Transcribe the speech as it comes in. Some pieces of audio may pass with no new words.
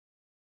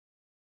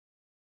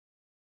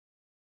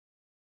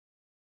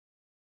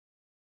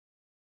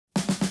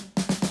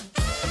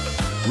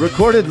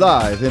Recorded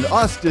live in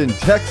Austin,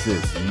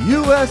 Texas,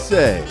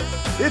 USA.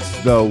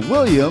 It's the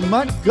William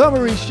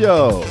Montgomery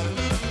Show.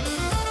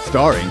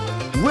 Starring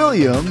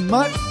William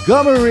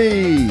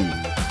Montgomery.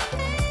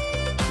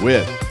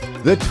 With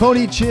the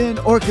Tony Chin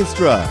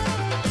Orchestra.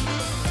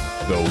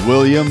 The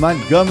William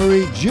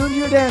Montgomery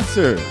Jr.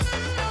 Dancers.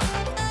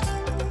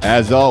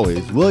 As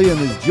always, William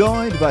is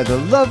joined by the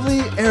lovely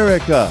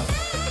Erica.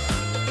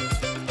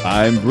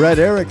 I'm Brett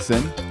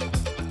Erickson.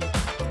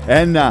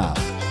 And now,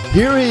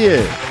 here he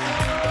is,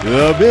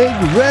 the big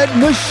red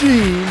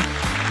machine,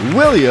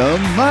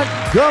 William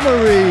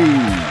Montgomery.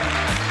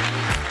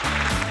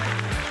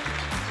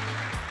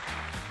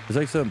 There's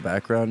like some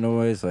background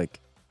noise, like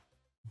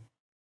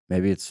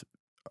maybe it's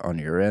on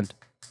your end.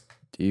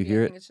 Do you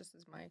hear it? It's just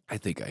his mic. I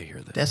think I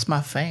hear that. That's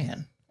my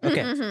fan.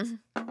 Okay.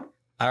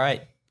 All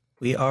right.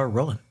 We are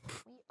rolling.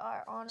 We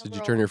are on a Did you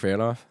roll. turn your fan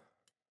off?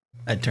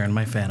 I turned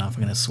my fan off.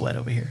 I'm going to sweat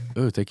over here.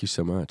 Oh, thank you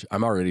so much.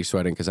 I'm already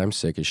sweating because I'm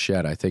sick as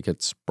shit. I think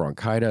it's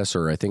bronchitis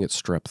or I think it's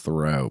strep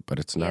throat, but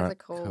it's He has not a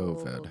cold.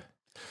 COVID.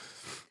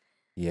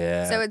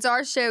 Yeah. So it's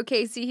our show,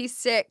 Casey. He's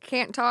sick.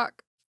 Can't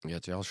talk. Yeah,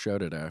 it's y'all's show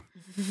today.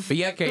 But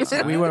yeah,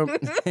 Casey, we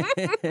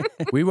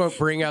won't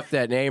bring up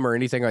that name or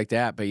anything like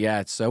that. But yeah,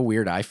 it's so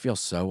weird. I feel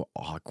so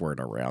awkward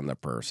around the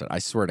person. I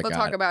swear to We'll God.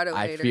 talk about it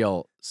I later.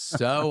 feel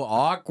so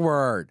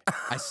awkward.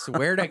 I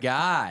swear to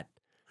God.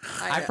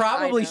 I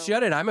probably know.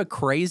 shouldn't. I'm a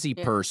crazy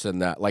person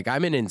that, like,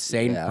 I'm an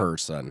insane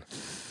person.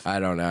 I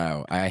don't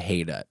know. I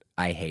hate it.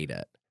 I hate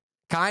it.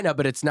 Kind of,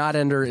 but it's not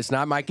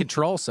my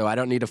control, so I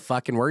don't need to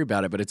fucking worry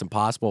about it, but it's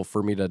impossible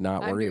for me to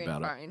not I'm worry doing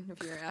about it. fine,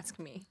 if you're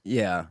asking me.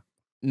 Yeah.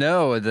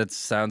 No, that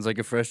sounds like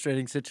a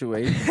frustrating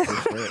situation. For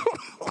sure.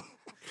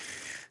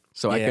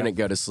 So I Yeah. couldn't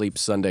go to sleep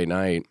Sunday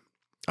night.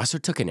 I also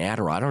took an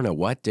Adderall. I don't know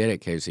what did it,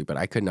 Casey, but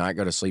I could not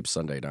go to sleep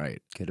Sunday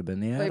night. Could have been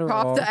the They Adderall.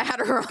 popped the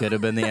Adderall. Could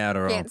have been the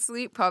Adderall. Can't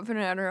sleep, popping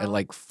Adderall. At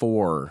like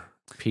 4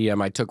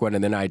 p.m., I took one,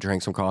 and then I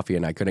drank some coffee,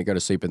 and I couldn't go to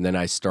sleep, and then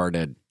I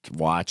started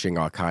watching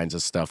all kinds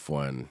of stuff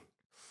on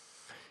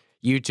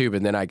YouTube,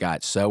 and then I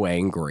got so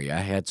angry. I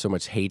had so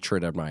much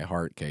hatred in my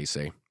heart,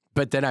 Casey.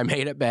 But then I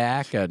made it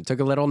back and took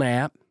a little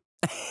nap,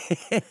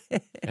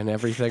 and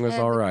everything was I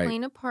had all the right.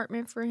 clean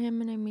apartment for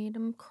him, and I made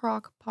him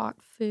crock pot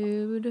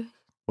food.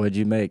 What'd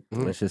you make? Mm.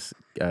 Delicious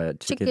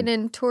Chicken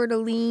and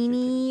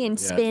tortellini and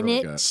Yeah, it's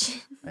really good.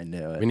 spinach. I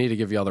know We it. need to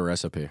give you all the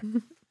recipe.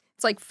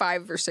 It's like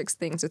 5 or 6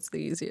 things. It's the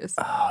easiest.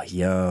 Oh,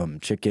 yum.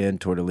 Chicken,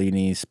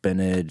 tortellini,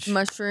 spinach.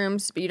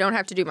 Mushrooms, but you don't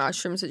have to do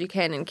mushrooms, but you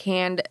can, and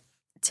canned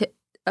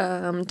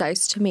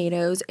diced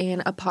tomatoes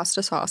and a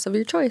pasta sauce of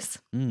your choice.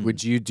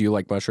 Mm. Do you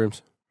like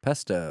mushrooms?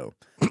 Pesto.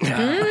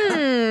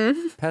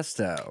 Mm.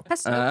 Pesto.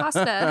 Pesto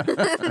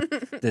pasta.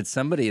 Did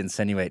somebody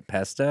insinuate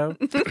pesto?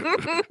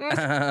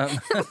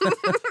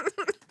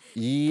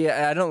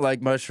 Yeah, I don't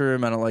like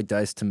mushroom. I don't like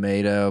diced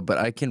tomato, but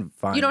I can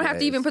find. You don't have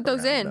to even ways put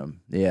those around in.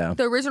 them. Yeah.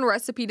 The original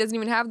recipe doesn't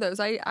even have those.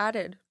 I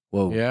added.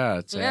 Whoa. Yeah,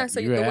 it's Yeah,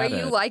 so you the way add you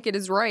it. like it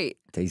is right.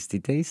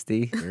 Tasty,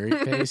 tasty. Very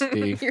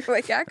tasty. You're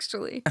like,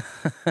 actually.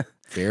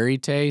 Very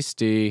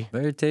tasty.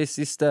 Very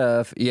tasty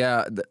stuff.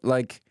 Yeah,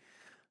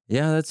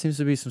 yeah, that seems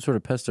to be some sort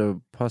of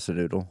pesto pasta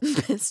noodle.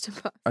 Pesto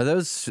pasta. Are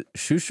those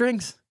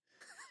shoestrings?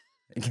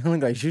 It can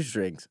look like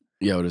shoestrings.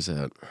 Yeah, what is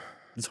that?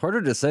 It's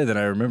harder to say than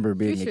I remember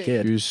being a Shoestring.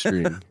 kid.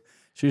 Shoestring.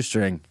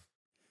 Shoestring.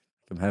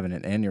 I'm having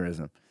an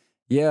aneurysm.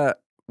 Yeah,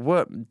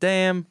 what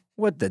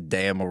the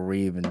damn are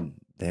we even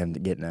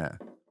getting at?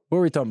 What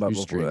were we talking about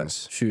before that?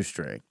 Shoestrings.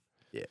 Shoestring.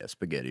 Yeah,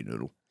 spaghetti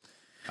noodle.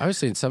 I was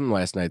seeing something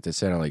last night that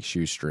sounded like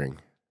shoestring.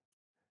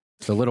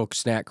 The little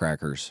snack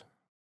crackers.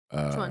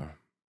 Which one?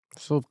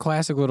 So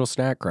classic little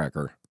snack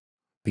cracker.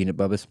 Peanut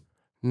Bubbas.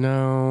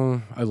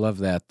 No, I love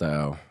that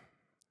though.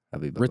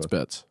 Happy Ritz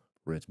Bits.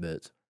 Ritz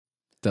Bits.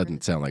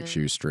 Doesn't sound like Mm.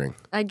 shoestring.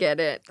 I get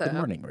it, though. Good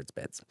morning, Ritz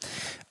Bits.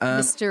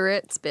 Mr.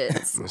 Ritz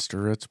Bits.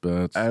 Mr. Ritz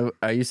Bits.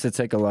 I used to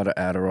take a lot of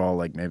Adderall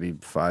like maybe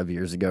 5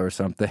 years ago or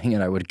something,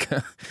 and I would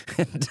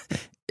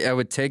I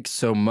would take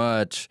so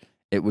much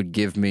it would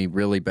give me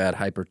really bad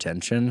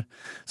hypertension,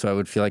 so I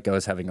would feel like I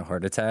was having a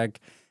heart attack,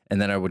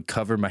 and then I would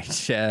cover my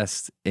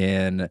chest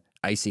in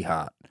icy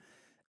hot.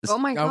 Oh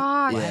my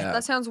gosh. yeah.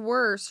 That sounds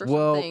worse or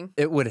Well, something.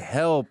 it would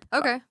help.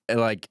 Okay.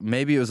 Like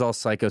maybe it was all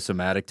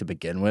psychosomatic to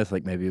begin with,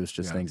 like maybe it was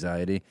just Yeah.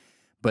 anxiety.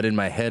 But in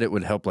my head, it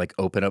would help like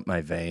open up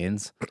my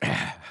veins.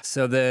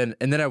 So then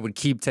I would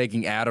keep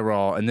taking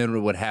Adderall, and then it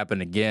would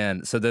happen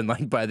again. So then,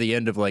 like by the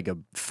end of like a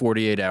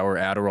 48-hour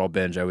Adderall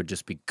binge, I would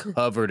just be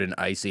covered in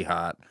icy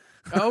hot.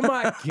 Oh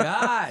my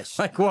gosh.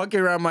 Like walking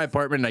around my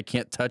apartment, and I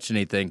can't touch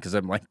anything because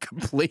I'm like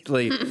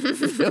completely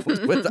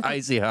filled with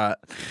icy hot.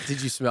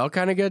 Did you smell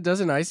kind of good?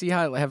 Doesn't Icy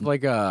Hot have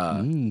like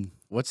a,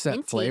 what's that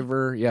Minty.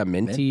 flavor? Yeah,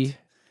 minty. Mint.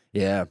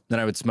 Yeah. Then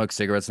I would smoke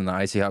cigarettes, and the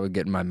icy hot would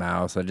get in my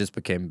mouth. I just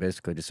became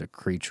basically just a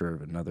creature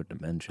of another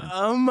dimension.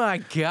 Oh my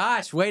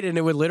gosh. Wait, and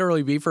it would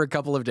literally be for a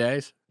couple of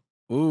days?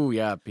 Ooh,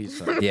 yeah,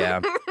 pizza.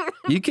 Yeah.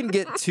 You can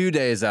get 2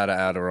 days out of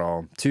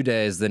Adderall. 2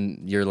 days,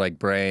 then your like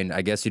brain,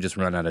 I guess you just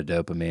run out of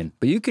dopamine.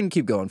 But you can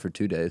keep going for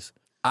 2 days.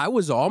 I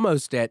was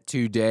almost at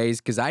 2 days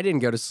because I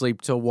didn't go to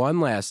sleep till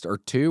 1 or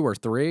 2 or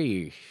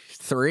 3.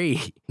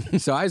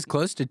 So I was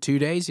close to 2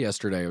 days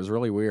yesterday. It was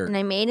really weird. And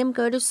I made him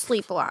go to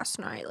sleep last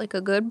night like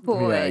a good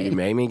boy. Yeah, you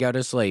made me go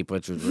to sleep,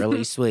 which was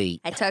really sweet.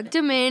 I tucked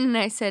him in and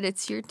I said,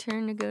 it's your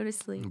turn to go to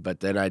sleep.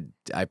 But then I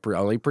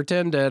only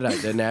pretended. I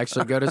didn't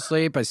actually go to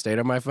sleep. I stayed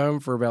on my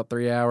phone for about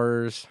 3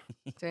 hours.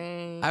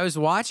 Dang. I was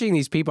watching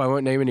these people. I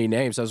won't name any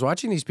names. I was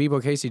watching these people.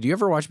 Casey, do you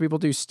ever watch people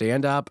do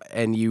stand up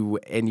and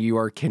you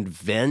are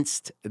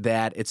convinced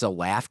that it's a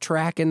laugh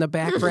track in the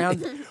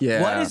background?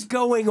 Yeah. What is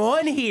going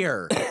on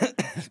here?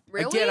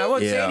 Really? Again, I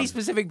won't say Yeah. any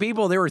specific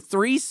people. There were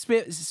 3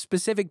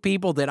 specific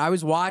people that I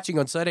was watching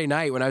on Sunday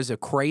night when I was a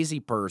crazy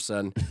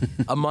person,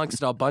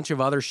 amongst a bunch of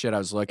other shit I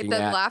was If looking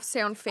the at. laughs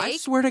sound I fake,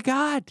 swear to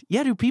God.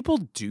 Yeah, do people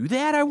do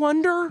that, I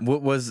wonder?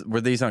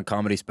 Were these on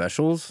comedy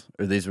specials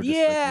or these were just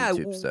Yeah,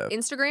 like YouTube stuff?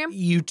 Instagram,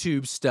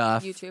 YouTube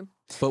stuff. YouTube.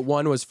 But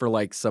one was for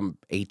like some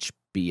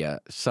HBO,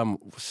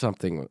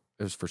 something.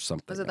 It was for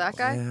something. Was it that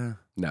guy? Yeah.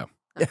 No.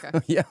 Okay.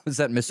 Yeah, was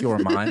that Miss Your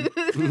Mime?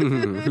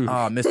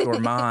 Oh, Miss Your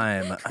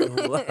Mime. I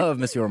love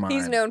Miss Your Mime.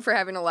 He's known for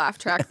having a laugh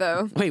track,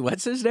 though. Wait,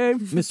 what's his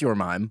name? Miss Your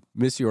Mime.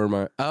 Miss Your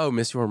Mime. Oh,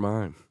 Miss Your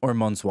Mime. Or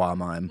Monsoir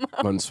Mime.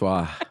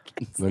 Bonsoir.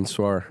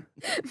 Bonsoir.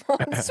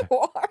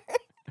 Bonsoir.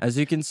 As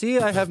you can see,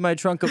 I have my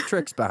trunk of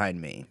tricks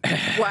behind me.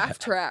 Laugh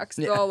tracks.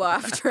 All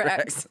laugh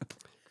tracks.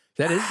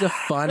 That is a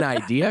fun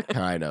idea,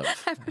 kind of.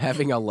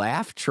 Having a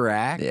laugh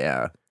track.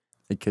 Yeah,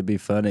 it could be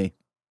funny.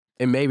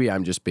 And maybe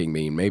I'm just being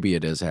mean. Maybe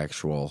it is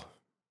actual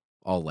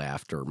all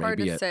laughter. Hard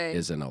Maybe to it say.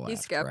 isn't a laugh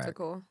He's track.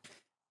 skeptical.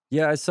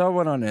 Yeah, I saw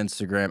one on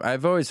Instagram.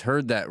 I've always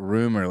heard that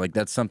rumor. Like,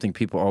 that's something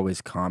people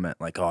always comment.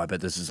 Like, oh, I bet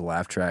this is a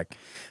laugh track.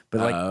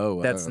 But,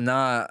 like, that's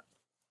not...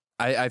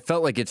 I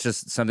felt like it's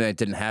just something that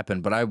didn't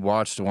happen. But I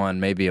watched one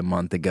maybe a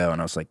month ago,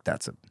 and I was like,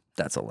 that's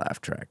a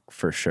laugh track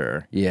for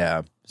sure.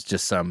 Yeah, it's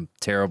just some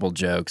terrible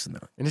jokes. And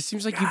it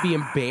seems like you'd be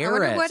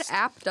embarrassed. I wonder what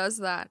app does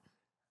that.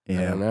 I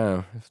don't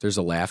know. If there's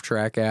a laugh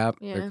track app,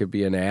 there could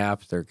be an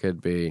app. There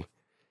could be...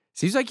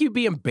 Seems like you'd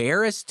be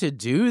embarrassed to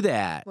do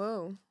that.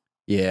 Whoa.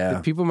 Yeah.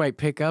 But people might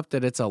pick up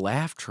that it's a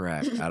laugh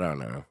track. I don't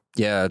know.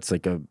 Yeah, it's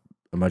like a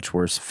much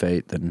worse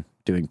fate than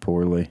doing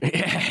poorly.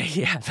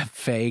 Yeah, the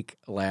fake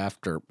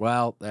laughter.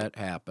 Well, that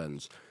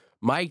happens.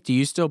 Mike, do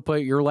you still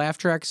put your laugh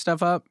track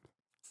stuff up?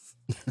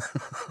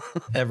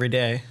 Every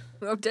day.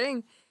 Oh,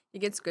 dang. He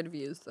gets good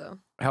views, though.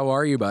 How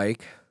are you,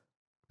 Mike?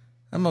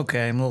 I'm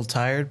okay. I'm a little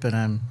tired, but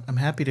I'm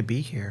happy to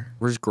be here.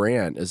 Where's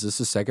Grant? Is this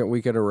the second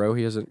week in a row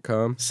he hasn't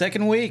come?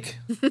 Second week.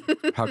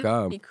 How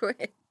come? He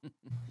quit.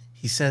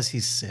 He says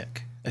he's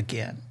sick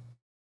again.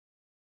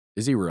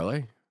 Is he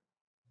really?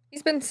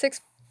 He's been sick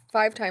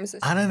 5 times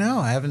this year. I don't know.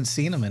 I haven't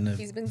seen him in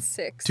He's been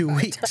sick 2 5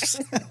 weeks.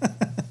 times.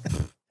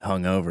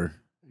 Hungover.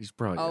 He's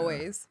probably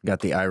Always.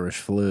 Got the Irish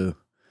flu.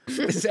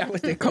 Is that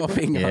what they call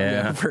being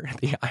Yeah. hungover?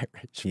 The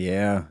Irish.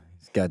 Yeah.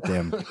 He's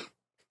goddamn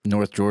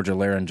North Georgia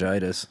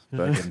laryngitis.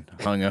 Fucking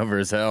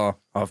hungover as hell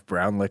off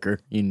brown liquor.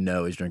 You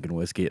know he's drinking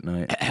whiskey at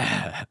night.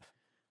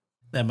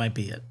 That might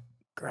be it.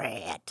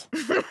 Grant.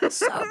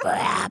 Sober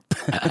up.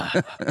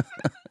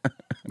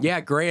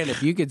 Yeah, Grant,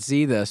 if you could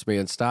see this,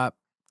 man, stop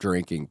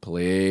drinking,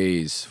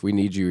 please. We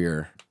need you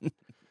here.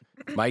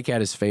 Mike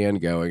had his fan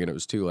going and it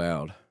was too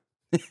loud.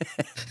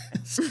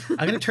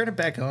 I'm going to turn it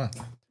back on.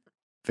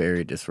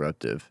 Very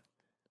disruptive.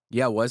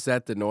 Yeah, was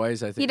that the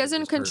noise? I think He I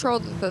doesn't just heard control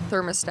the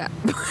thermostat.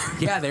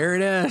 it. Yeah, there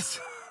it is.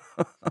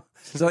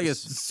 It's like a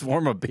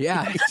swarm of bees.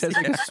 Yeah, it says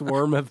like a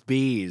swarm of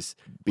bees.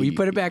 Will you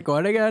put it back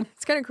on again?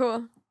 It's kind of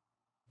cool.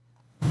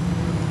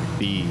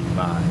 Be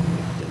my victim.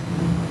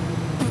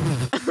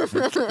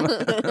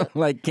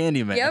 Like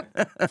Candyman.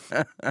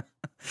 Yep.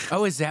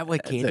 Oh, is that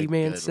what That's a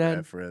Candyman good said?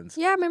 reference.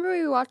 Yeah, remember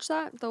we watched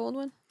that, the old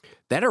one?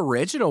 That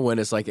original one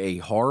is like a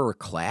horror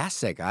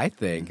classic, I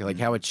think. Like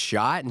how it's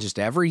shot and just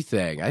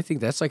everything. I think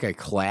that's like a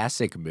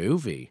classic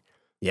movie.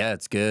 Yeah,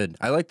 it's good.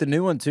 I like the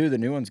new one too. The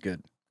new one's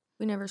good.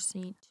 We never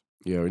seen.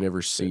 Yeah, we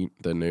never seen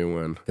the new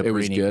one. It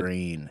was Cabrini good.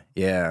 Green.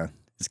 Yeah,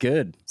 it's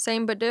good.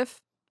 Same but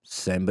diff.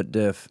 Same but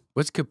diff.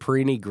 What's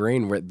Caprini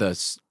Green? Where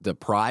the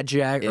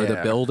project or the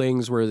Yeah.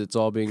 buildings where it's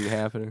all being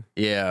happening?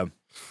 Yeah.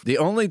 The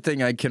only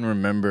thing I can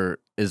remember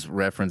is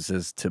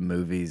references to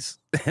movies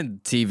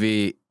and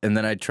TV, and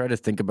then I try to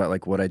think about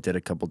like what I did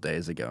a couple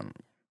days ago. And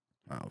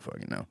I don't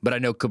fucking know, but I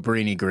know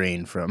Cabrini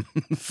Green from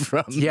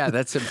Yeah,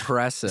 that's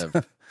impressive.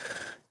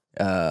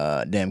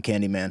 damn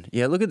Candyman.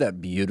 Yeah, look at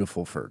that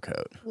beautiful fur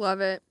coat. Love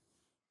it.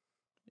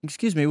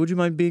 Excuse me, would you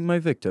mind being my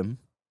victim?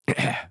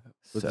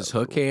 With So his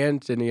hook cool. hand,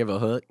 didn't he have a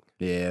hook?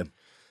 Yeah.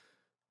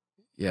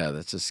 Yeah,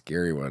 that's a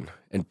scary one.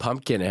 And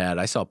Pumpkinhead,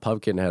 I saw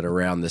Pumpkinhead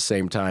around the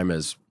same time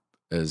as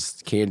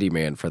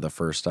Candyman for the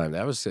first time.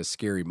 That was a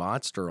scary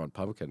monster on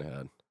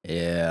Pumpkinhead.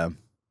 Yeah.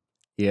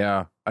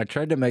 Yeah. I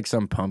tried to make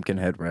some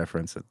Pumpkinhead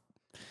reference. I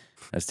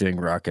was doing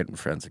Rocket and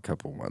Friends a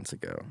couple months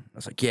ago. I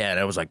was like, yeah,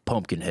 that was like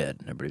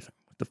Pumpkinhead. And everybody's like,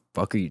 what the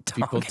fuck are you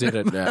talking People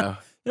didn't about? know.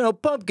 You know,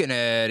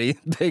 Pumpkinhead. He's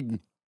big,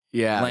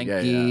 Yeah,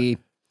 lanky,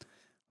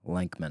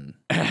 Lankman.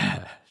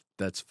 yeah.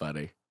 That's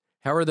funny.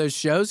 How are those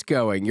shows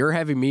going? You're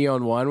having me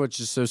on one,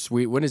 which is so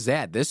sweet. When is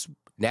that? This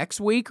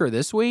Next week or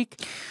this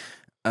week?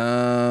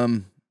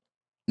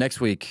 Next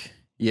week.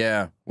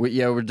 Yeah.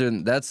 We're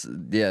doing that's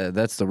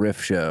the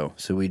riff show.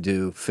 So we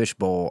do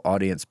fishbowl.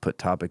 Audience put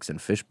topics in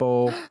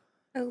fishbowl.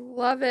 I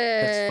love it.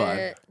 That's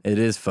fun. It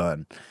is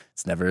fun.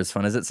 It's never as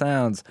fun as it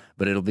sounds,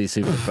 but it'll be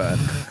super fun.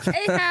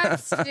 It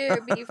has to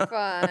be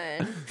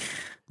fun.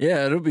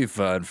 Yeah, it'll be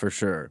fun for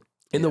sure.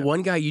 And the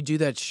one guy you do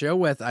that show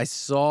with, I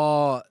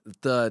saw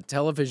the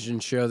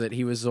television show that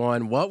he was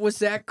on. What was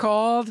that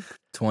called?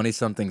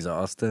 20-somethings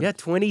Austin. Yeah,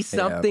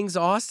 20-somethings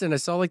Austin. I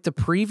saw like the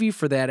preview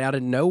for that out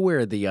of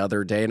nowhere the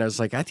other day, and I was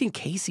like, I think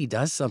Casey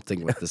does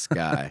something with this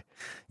guy.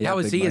 How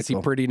is Big he? Is he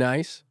Michael. pretty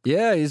nice?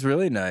 Yeah, he's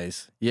really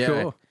nice. Yeah.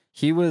 Cool.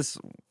 He was,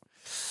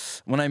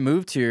 when I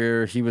moved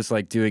here, he was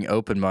like doing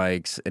open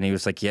mics, and he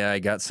was like, yeah, I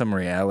got some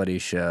reality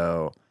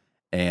show.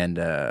 And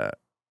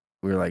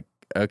we were like,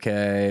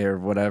 okay, or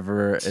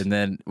whatever. And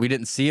then we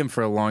didn't see him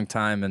for a long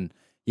time. And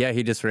yeah,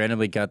 he just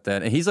randomly got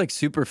that. And he's like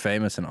super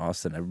famous in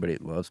Austin. Everybody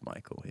loves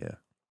Michael. Yeah.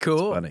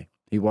 Cool. It's funny.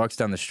 He walks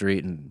down the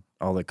street, and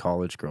all the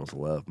college girls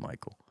love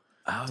Michael.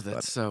 Oh,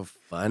 that's so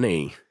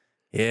funny.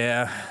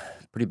 Yeah.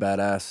 Pretty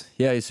badass.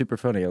 Yeah, he's super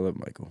funny. I love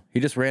Michael. He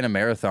just ran a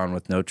marathon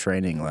with no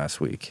training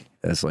last week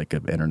as like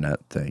an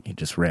internet thing. He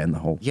just ran the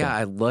whole thing. Yeah,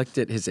 I looked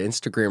at his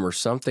Instagram or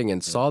something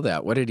and saw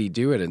that. What did he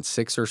do it in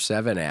 6 or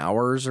 7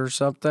 hours or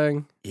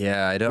something?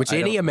 Yeah, I don't. Which I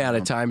any don't amount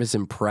know. of time is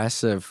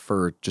impressive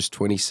for just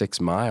 26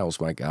 miles.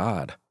 My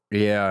God.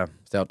 Yeah.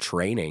 Without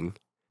training.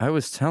 I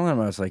was telling him,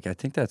 I was like, I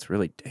think that's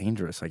really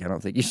dangerous. Like, I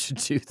don't think you should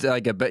do that.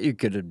 Like, I bet you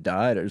could have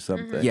died or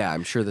something. Yeah,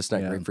 I'm sure that's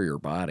not Yeah. great for your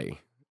body.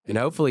 And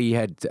hopefully he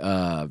had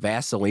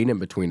Vaseline in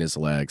between his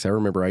legs. I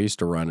remember I used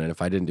to run, and if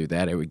I didn't do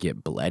that, it would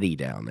get bloody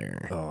down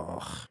there.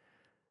 Oh,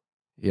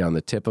 Yeah, on the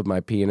tip of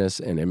my penis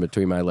and in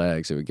between my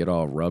legs, it would get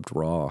all rubbed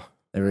raw.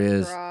 there he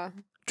is Raw.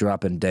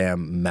 dropping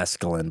damn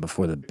mescaline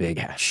before the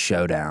big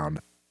showdown.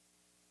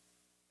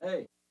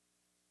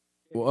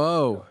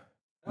 Whoa.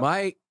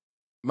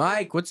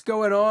 Mike, what's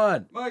going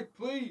on? Mike,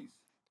 please.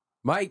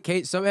 Mike,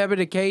 something happened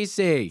to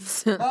Casey.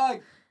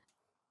 Mike.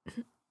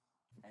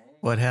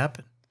 What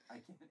happened?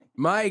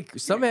 Mike,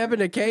 something happened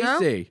to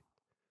Casey.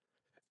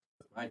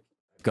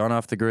 Gone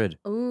off the grid.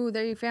 Ooh,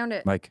 there you found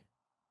it. Mike.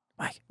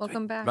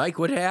 Welcome back. Mike,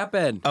 what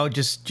happened? Oh,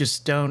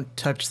 just don't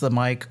touch the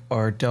mic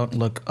or don't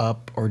look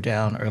up or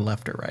down or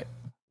left or right.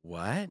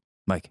 What?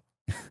 Mike.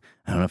 I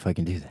don't know if I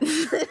can do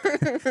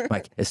that.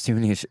 Mike, it's too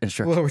many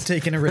instructions. Well, we're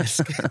taking a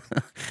risk.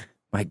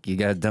 Mike, you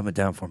gotta dumb it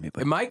down for me. Hey,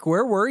 But Mike,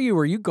 where were you?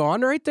 Were you gone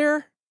right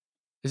there?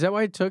 Is that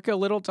why it took a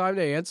little time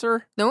to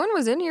answer? No one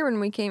was in here when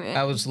we came in.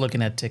 I was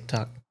looking at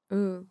TikTok.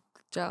 Ooh,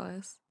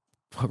 jealous.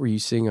 What were you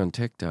seeing on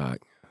TikTok?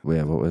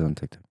 yeah, what was on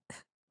TikTok?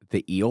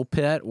 The eel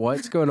pit?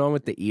 What's going on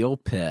with the eel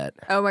pit?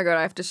 Oh my god,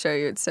 I have to show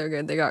you. It's so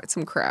good. They got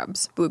some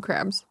crabs, blue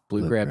crabs, Blue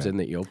Blue crabs crab. in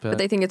the eel but pit?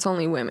 they think it's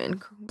only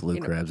women. Blue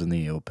You know, crabs in the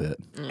eel pit.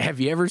 Have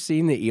you ever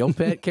seen the eel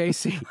pit,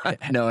 Casey? I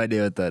have no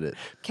idea what that is.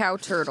 cow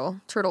turtle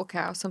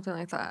cow, something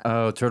like that.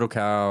 Oh, turtle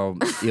cow,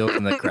 eel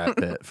in the crab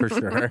pit, for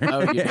sure.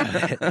 Oh,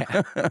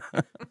 yeah.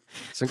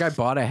 Some guy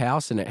bought a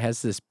house and it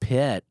has this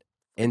pit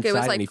inside It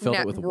was like and he filled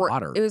it with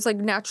water. It was like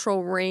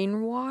natural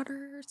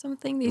rainwater or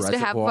something. They used to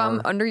have Reservoir.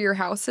 them under your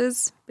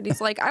houses. But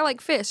he's like, I like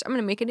fish. I'm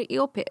gonna make it an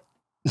eel pit.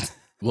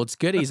 Well, it's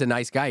good. He's a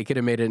nice guy. He could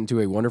have made it into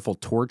a wonderful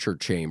torture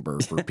chamber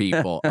for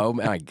people. Oh,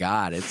 my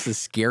God. It's the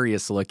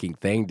scariest looking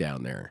thing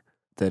down there.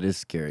 That is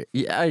scary.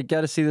 Yeah, I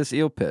got to see this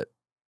eel pit.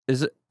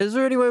 Is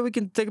there any way we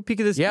can take a peek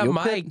at this Yeah, eel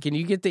Mike, pit? can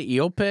you get the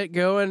eel pit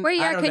going?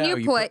 Wait, I yeah, don't can know.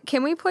 you play?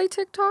 Can we play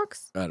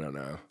TikToks? I don't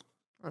know.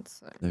 Let's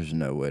see. There's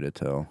no way to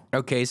tell.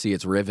 Oh, Casey,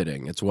 it's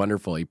riveting. It's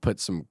wonderful. He put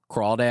some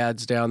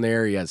crawdads down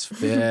there. He has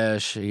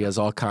fish. He has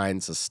all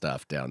kinds of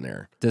stuff down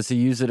there. Does he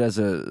use it as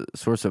a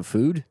source of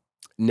food?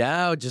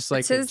 No, just like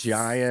It's a his-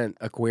 giant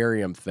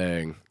aquarium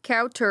thing.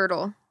 Cow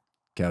turtle.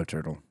 Cow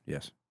turtle,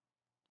 yes.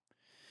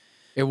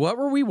 And what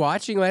were we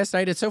watching last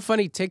night? It's so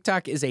funny.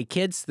 TikTok is a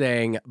kid's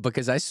thing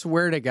because I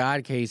swear to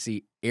God,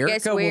 Casey,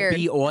 Erica will weird.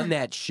 be on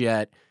that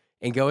shit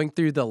and going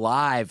through the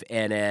live,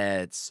 and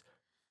it's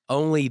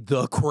only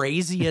the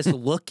craziest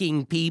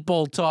looking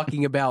people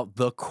talking about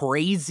the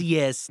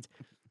craziest.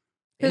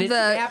 And it's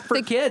an app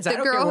for kids. I the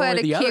don't care girl one had or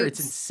a the other. cute- It's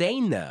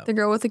insane, though. The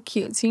girl with a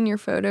cute senior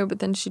photo, but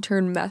then she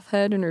turned meth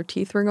head and her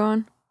teeth were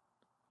gone.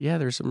 Yeah,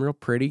 there's some real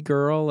pretty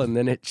girl, and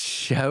then it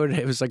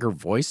was like her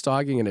voice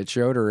talking, and it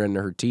showed her, and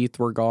her teeth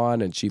were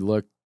gone, and she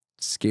looked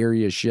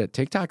scary as shit.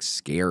 TikTok's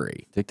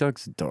scary.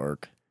 TikTok's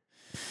dark.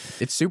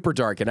 It's super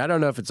dark, and I don't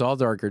know if it's all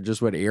dark or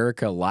just what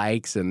Erica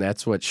likes, and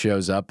that's what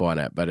shows up on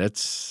it, but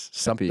it's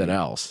something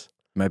else.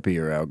 Might be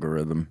your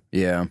algorithm.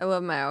 Yeah. I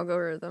love my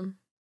algorithm.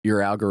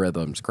 Your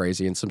algorithm's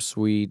crazy, and some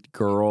sweet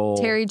girl.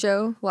 Terry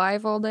Joe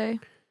live all day.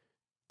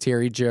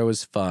 Terry Joe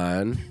is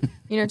fun.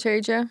 You know Terry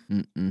Joe?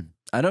 Mm-mm.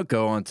 I don't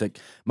go on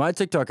TikTok. My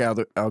TikTok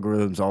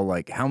algorithm's all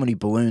like, how many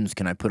balloons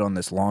can I put on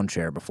this lawn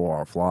chair before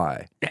I'll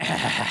fly?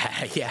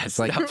 Yeah, It's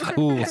like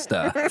cool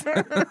stuff.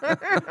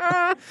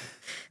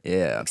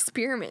 Yeah.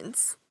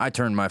 Experiments. I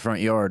turned my front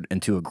yard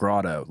into a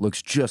grotto.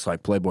 Looks just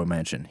like Playboy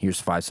Mansion. Here's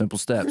 5 simple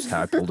steps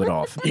how I pulled it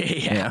off.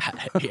 yeah.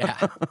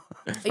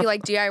 You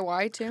like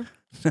DIY too?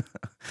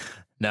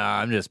 Nah,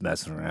 I'm just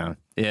messing around.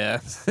 Yeah.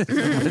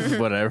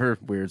 Whatever.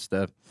 Weird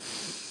stuff.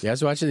 Yeah, I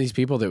was watching these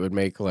people that would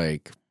make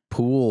like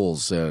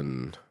pools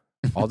and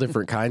all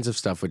different kinds of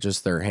stuff with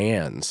just their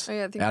hands Oh,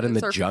 yeah, I think out in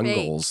those the are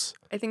jungles.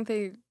 fake. I think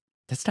they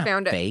That's not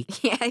found fake.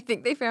 out. Yeah, I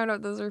think they found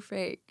out those are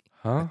fake.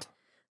 Huh?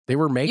 They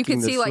were making You can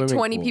the see like swimming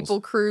 20 pools.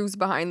 people crews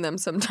behind them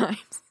sometimes.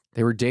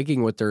 They were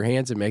digging with their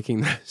hands and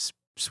making the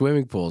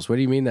swimming pools. What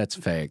do you mean that's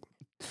fake?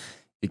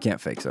 You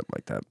can't fake something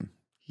like that.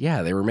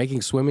 Yeah, they were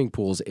making swimming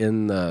pools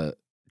in the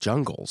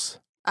jungles.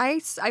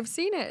 I've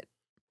seen it.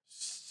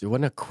 It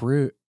wasn't a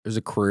crew. It was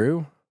a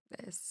crew?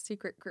 A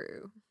secret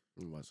crew.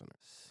 It wasn't a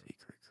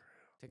secret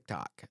crew.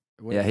 TikTok.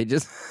 Yeah, he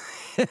just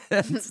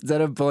instead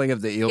of pulling up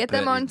the eel Get pit,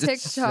 them on he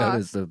just showed TikTok.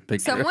 us the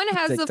picture Someone of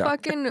has the TikTok.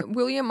 fucking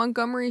William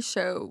Montgomery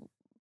Show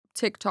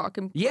TikTok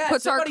and Yeah,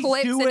 puts our somebody's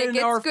clips and it doing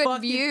our gets good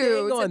fucking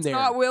views. thing on It's there.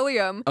 not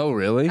William. Oh,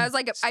 really? I was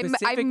like, I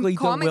Specifically,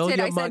 commented.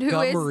 the I William said, "Who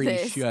Montgomery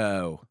is this?"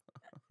 Show.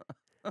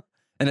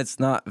 And it's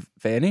not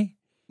Fannie?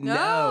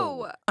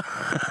 No.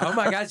 Oh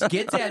my gosh,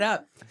 get that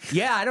up.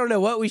 Yeah, I don't know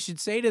what we should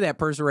say to that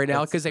person right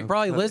now because they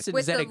probably listen.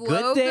 With Is that the a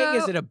good thing? logo?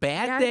 Is it a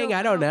bad I thing? don't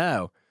I don't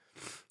know.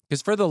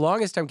 Because for the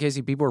longest time,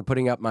 Casey, people were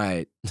putting up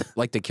my,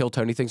 like the Kill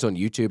Tony things on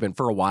YouTube. And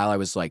for a while, I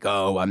was like,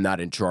 oh, I'm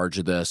not in charge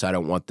of this. I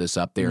don't want this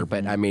up there.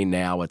 But I mean,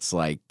 now it's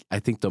like, I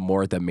think the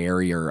more the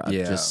merrier of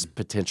just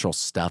potential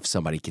stuff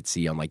somebody could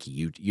see on like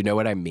you. You know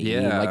what I mean?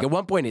 Yeah. Like at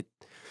one point, it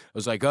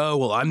was like, oh,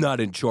 well, I'm not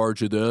in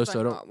charge of this. It's I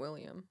like don't. not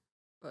William.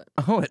 But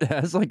Oh, it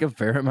has like a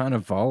fair amount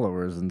of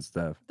followers and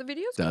stuff. the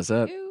videos Does get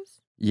it? views.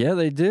 Yeah,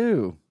 they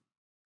do.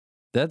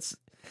 That's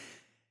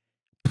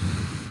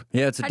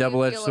yeah, it's a How do you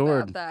double-edged feel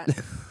sword. about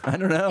that? I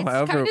don't know. It's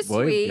However, kinda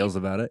William sweet. feels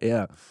about it.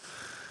 Yeah.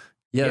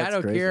 Yeah, that's I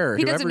don't crazy. care.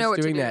 He doesn't know Whoever's what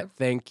to doing do. that,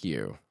 thank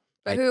you.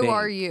 But I who think.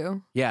 are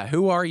you? Yeah,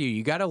 who are you?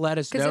 You got to let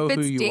us Because know if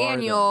who it's you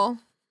Daniel,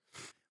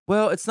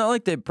 Well, it's not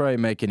like they probably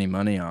make any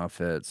money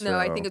off it. no,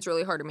 I think so- it's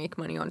really hard to make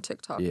money on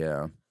TikTok.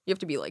 yeah. You have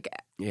to be like, are.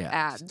 Yeah,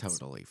 ads. it's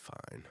totally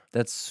fine.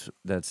 That's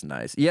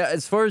nice. Yeah,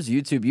 as far as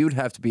YouTube, you would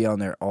have to be on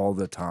there all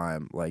the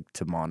time, like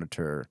to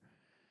monitor,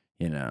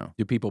 you know.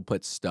 Do people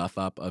put stuff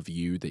up of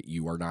you that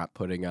you are not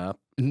putting up?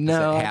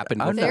 No, it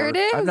happen I'm There not,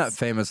 it I'm not is.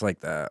 famous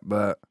like that,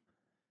 but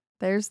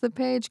there's the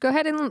page. Go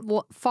ahead and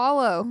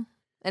follow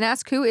and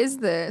ask who is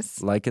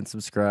this. like and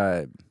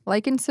subscribe.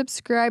 Like and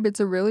subscribe.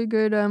 It's a really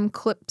good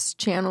clips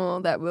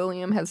channel that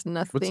William has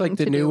nothing What's like to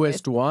the do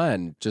newest with.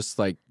 one? Just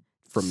like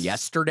from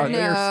yesterday or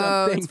No,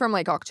 something? it's from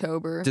like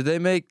October. Did they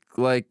make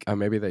like Oh,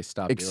 maybe they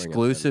stopped doing it then.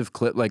 exclusive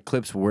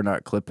clips we're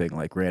not clipping,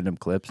 like random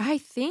clips? I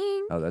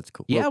think. Oh, that's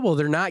cool. Yeah, well,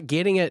 they're not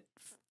getting it.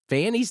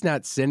 Fannie's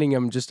not sending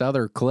them just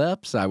other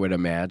clips, I would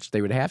imagine.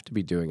 They would have to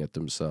be doing it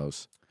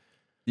themselves.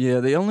 Yeah,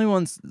 the only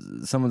ones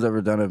someone's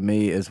ever done of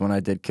me is when I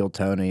did Kill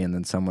Tony, and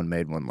then someone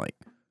made one like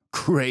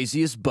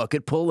craziest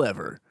bucket pull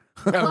ever.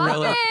 Oh, Love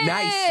really? it.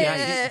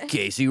 Nice.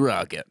 Casey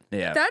Rocket.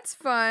 Yeah. That's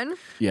fun.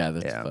 Yeah,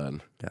 that's Yeah.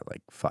 fun. Got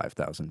like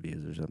 5,000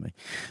 views or something.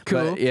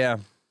 Cool. But, yeah.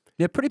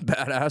 Yeah, pretty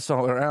badass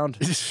all around.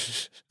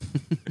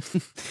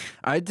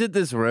 I did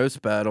this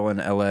roast battle in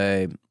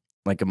LA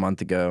like a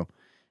month ago,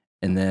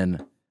 and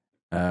then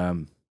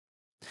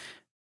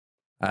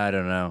I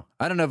don't know.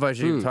 I don't know if I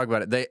should even talk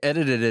about it. They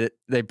edited it.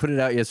 They put it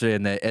out yesterday,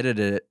 and they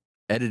edited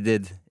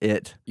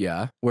it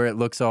Yeah. where it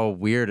looks all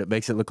weird. It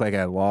makes it look like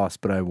I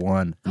lost, but I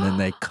won. And then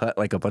they cut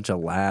like a bunch of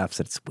laughs.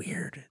 It's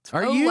weird. It's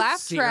Are Oh, you laugh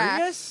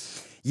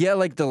serious? yeah,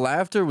 like the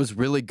laughter was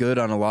really good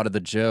on a lot of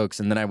the jokes,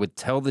 and then I would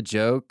tell the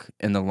joke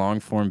in the long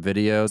form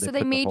video. So put they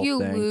the made whole you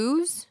thing.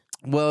 lose,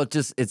 Well,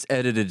 it's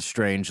edited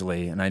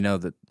strangely, and I know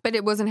that but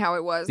it wasn't how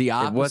it was. The it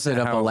opposite wasn't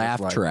of how a it was laugh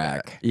like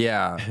track. that.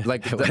 Yeah,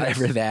 like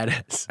Whatever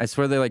that is. I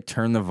swear they like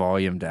turned the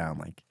volume down.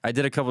 Like I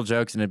did a couple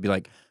jokes, and it'd be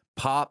like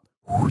pop,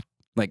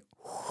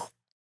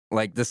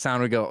 like the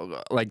sound would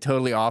go like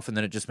totally off, and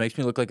then it just makes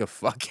me look like a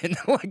fucking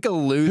like a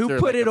loser. Who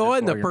put like, it I'm just on? The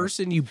walking around.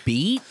 person you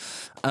beat?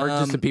 Or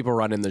just the people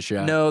running the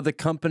show? No, the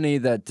company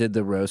that did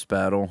the roast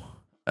battle.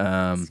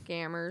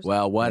 Scammers.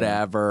 Well,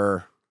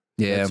 whatever.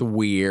 Yeah, It's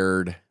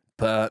weird.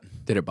 but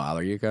Did it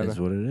bother you, kind it's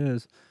of? what it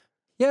is.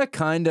 Yeah,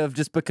 kind of.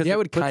 Just because Yeah, it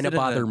would puts kind of it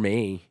in bother a-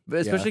 me.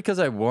 But especially because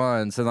I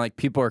won, so like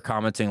people are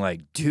commenting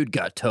like, "Dude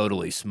got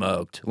totally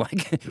smoked."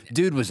 Like,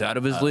 dude was out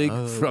of his league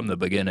from the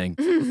beginning.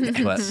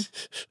 But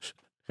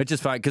which is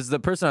fine because the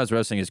person I was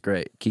roasting is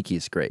great.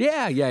 Kiki's great.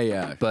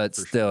 Yeah. But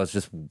still, it's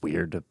just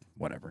weird to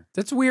whatever.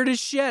 That's weird as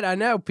shit. I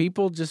know.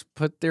 People just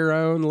put their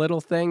own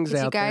little things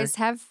Because out you guys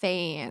have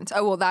fans.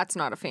 Oh, well, that's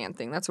not a fan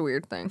thing. That's a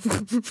weird thing.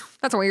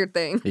 That's a weird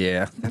thing.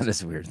 Yeah, that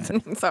is a weird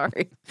thing. Sorry.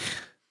 there.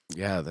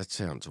 Yeah, that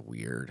sounds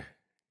weird.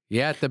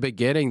 Yeah, at the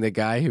beginning, the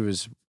guy who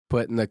was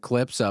putting the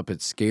clips up,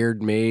 it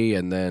scared me.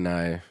 And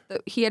then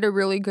He had a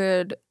really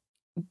good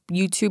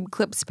YouTube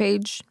clips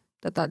page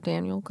that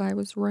Daniel guy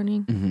was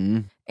running. Mm-hmm.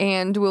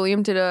 And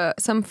William did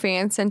some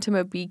fan sent him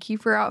a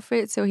beekeeper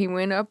outfit, so he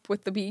went up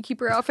with the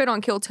beekeeper outfit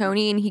on Kill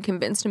Tony, and he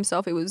convinced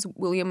himself it was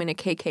William in a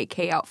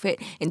KKK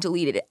outfit and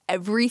deleted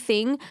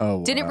everything. Oh,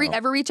 wow. Didn't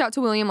ever reach out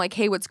to William like,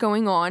 hey, what's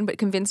going on? But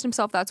convinced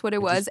himself that's what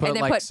it was, and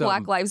then put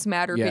Black Lives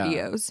Matter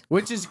videos.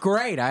 Which is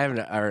great. I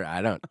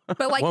don't.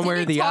 But like, one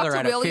way or the other,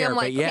 I don't William, care.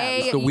 like, but yeah,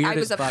 hey, it was the I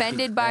was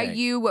offended by thing.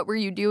 you. What were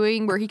you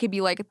doing? Where he could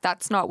be like,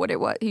 that's not what it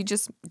was. He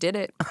just did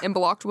it and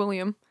blocked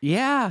William.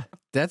 Yeah.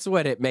 That's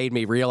what it made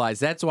me realize.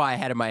 That's why I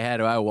had in my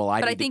head, oh, well, I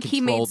need think to he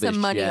control made some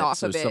this money shit off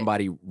so of it.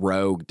 somebody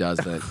rogue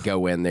doesn't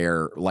go in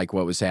there like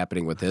what was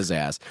happening with his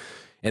ass.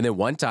 And then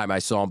one time I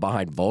saw him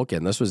behind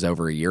Vulcan. This was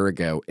over a year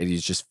ago, and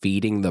he's just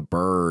feeding the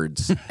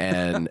birds.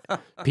 And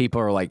people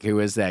are like, who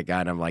is that guy?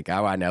 And I'm like,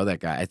 oh, I know that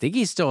guy. I think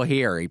he's still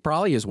here. He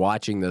probably is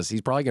watching this.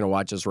 He's probably going to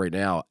watch us right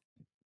now.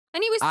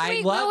 And he was sweet.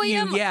 I love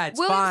William, you. Yeah, it's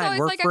William's fine. always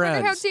We're like, I wonder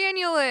how friends.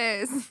 Daniel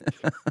is.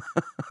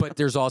 But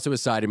there's also a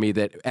side of me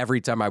that every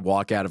time I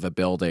walk out of a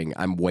building,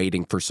 I'm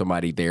waiting for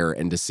somebody there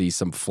and to see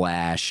some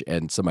flash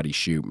and somebody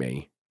shoot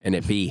me. And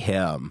it be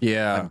him.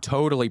 Yeah. I'm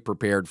totally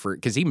prepared for it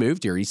because he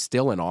moved here. He's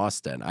still in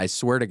Austin. I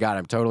swear to God,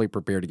 I'm totally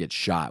prepared to get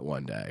shot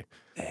one day.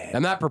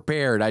 I'm not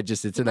prepared.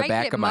 It's in the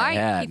back of my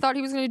head. He thought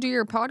he was going to do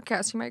your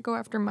podcast. He might go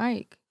after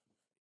Mike.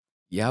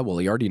 Yeah, well,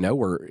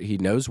 he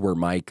knows where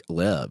Mike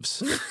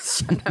lives.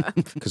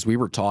 Because we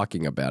were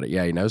talking about it.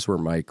 Yeah, he knows where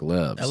Mike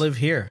lives. I live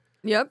here.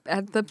 Yep,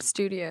 at the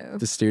studio.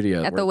 The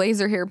studio. At the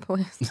laser hair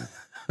place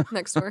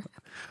next door.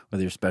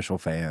 With your special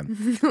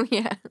fan.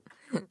 Yeah.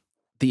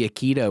 The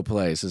Aikido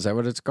place. Is that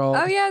what it's called?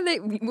 Oh, yeah.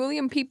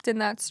 William peeped in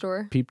that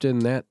store. Peeped in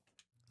that.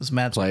 This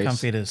mat's Place.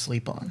 comfy to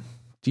sleep on.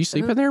 Do you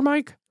sleep in there,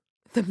 Mike?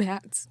 The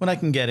mats. When I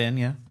can get in,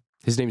 yeah.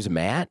 His name's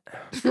Matt?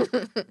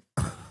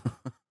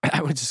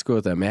 I would just go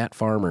with a Matt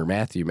Farmer.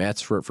 Matthew.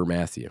 Matt's short for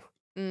Matthew.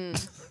 We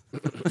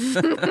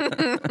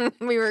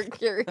were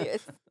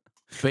curious.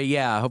 But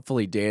yeah,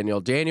 hopefully Daniel.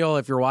 Daniel,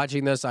 if you're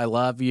watching this, I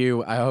love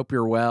you. I hope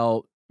you're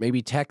well.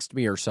 Maybe text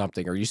me or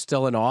something. Are you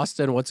still in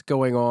Austin? What's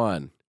going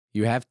on?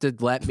 You have to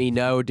let me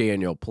know,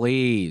 Daniel,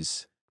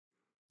 please.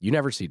 You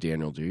never see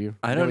Daniel, do you?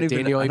 I don't know what even.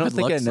 Daniel I don't even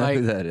think I looks know like?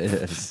 who that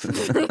is.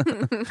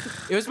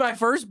 It was my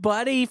first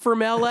buddy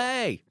from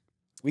L.A.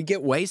 We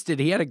get wasted.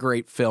 He had a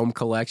great film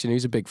collection. He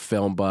was a big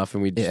film buff,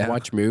 and we just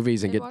watch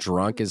movies and get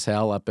drunk as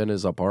hell up in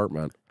his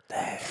apartment.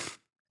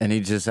 And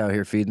he's just out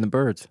here feeding the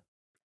birds.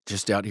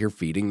 Just out here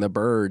feeding the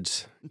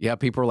birds. Yeah,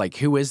 people are like,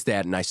 who is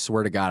that? And I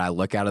swear to God, I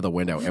look out of the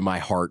window and my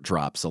heart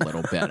drops a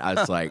little bit. I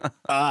was like,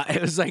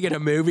 it was like in a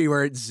movie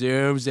where it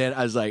zooms in.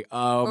 I was like,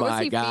 oh What was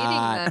my he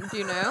God. feeding them? Do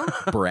you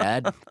know?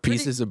 Bread,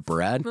 pieces of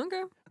bread.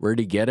 Okay. Where'd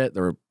he get it?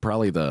 They're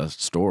probably the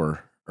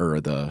store or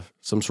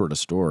some sort of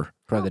store.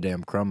 Probably the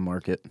damn crumb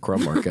market.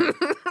 Crumb market.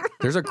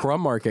 There's a crumb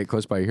market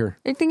close by here.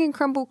 Are you thinking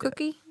crumble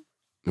cookie?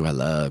 Ooh, I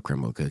love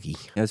crumble cookie.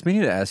 I was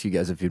meaning to ask you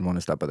guys if you'd want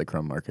to stop by the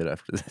crumb market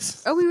after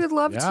this. Oh, we would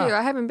love Yeah. to.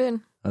 I haven't been.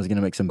 I was going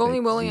to make some Only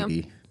baked William.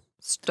 ziti.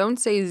 Don't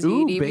say Ooh,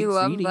 ziti. We baked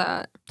love ziti.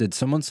 that. Did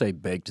someone say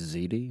baked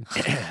ziti?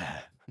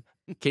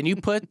 Can you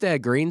put the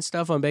green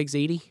stuff on baked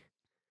ziti?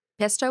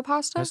 Pesto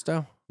pasta?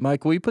 Pesto?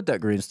 Mike, will you put that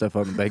green stuff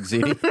on the baked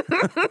ziti?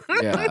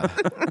 Yeah.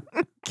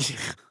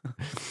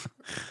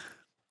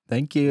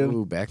 Thank you.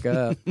 Ooh, back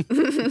up.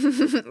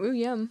 Ooh,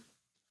 yum.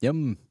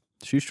 Yum.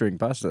 Shoestring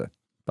pasta.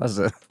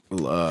 Pasta.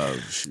 Love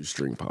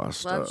shoestring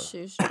pasta. Love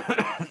shoes.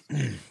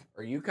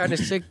 Are you kind of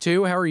sick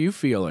too? How are you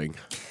feeling?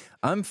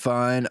 I'm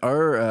fine.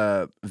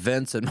 Our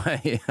vents in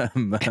my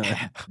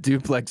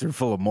duplex are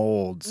full of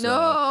mold. So.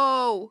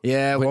 No.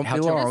 Yeah, it Wait, won't how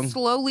be tall? You're long.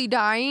 slowly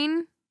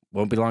dying.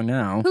 Won't be long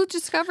now. Who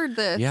discovered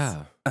this?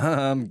 Yeah.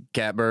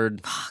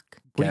 Catbird. Fuck.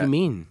 What do Cat. you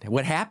mean?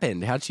 What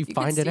happened? How'd she You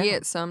find can it see out?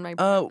 it some night.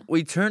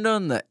 We turned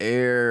on the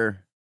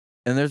air,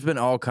 and there's been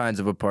all kinds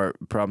of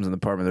problems in the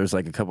apartment. There's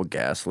like a couple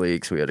gas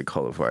leaks. We had to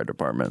call the fire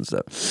department and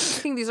stuff.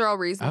 I think these are all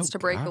reasons Oh, to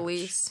break a gosh.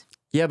 lease.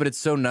 Yeah, but it's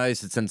so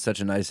nice. It's in such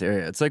a nice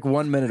area. It's like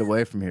 1 minute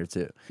away from here,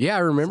 too. Yeah, I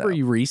remember So.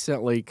 you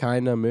recently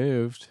kind of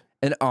moved.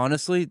 And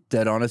honestly,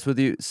 dead honest with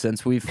you,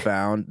 since we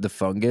found the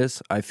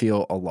fungus, I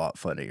feel a lot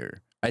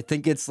funnier. I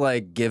think it's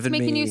like giving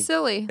Making me... you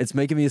silly. It's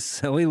making me a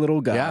silly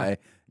little guy. Yeah.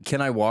 Can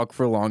I walk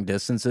for long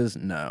distances?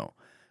 No.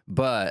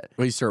 But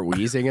When you start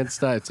wheezing and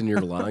stuff, it's in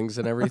your lungs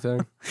and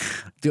everything.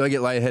 do I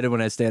get lightheaded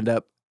when I stand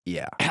up?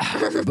 Yeah.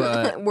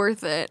 But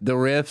Worth it. the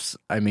riffs,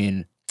 I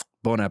mean,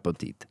 bon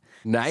appetit.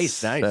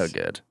 Nice, nice. So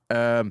good.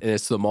 And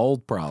it's the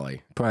mold,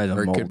 probably. Probably the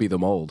Or it mold, could be the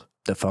mold.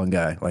 the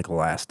fungi, like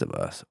Last of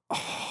Us.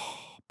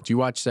 Do you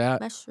watch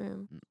that?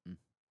 Mushroom.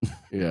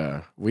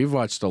 Yeah. We've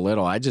watched a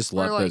little. I just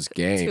love like those 2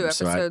 games,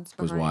 so I episodes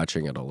was behind.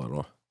 watching it a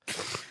little.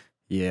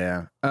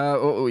 Yeah.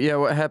 Yeah,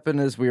 what happened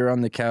is we were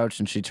on the couch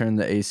and she turned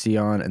the AC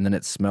on and then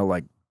it smelled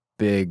like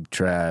big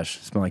trash.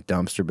 It smelled like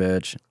dumpster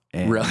bitch.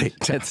 And Really?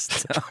 It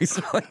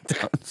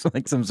smelled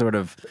like some sort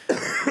of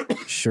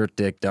shirt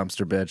dick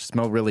dumpster bitch. It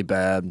smelled really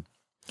bad.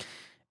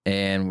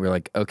 And we're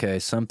like, okay,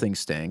 something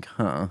stank,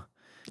 huh?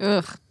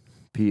 Ugh.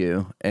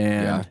 Pew.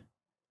 And Yeah.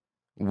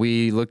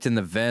 we looked in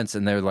the vents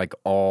and they're like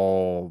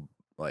all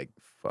like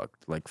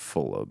fucked, like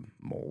full of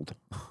mold.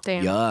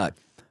 Damn. Yuck.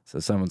 So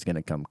someone's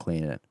gonna come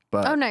clean it.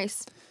 But Oh,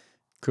 nice.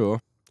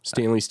 Cool.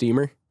 Stanley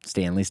Steamer.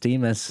 Stanley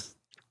Steamus.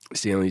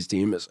 Stanley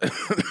Steamus.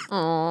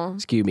 Aw.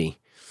 Excuse me.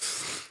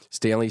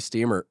 Stanley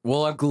Steamer.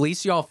 Well, at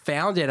least y'all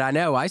found it. I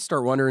know. I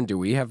start wondering, do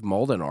we have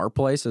mold in our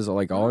place? Is it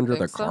like all under the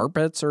think so.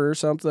 carpets or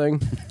something?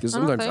 Because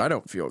sometimes I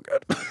don't feel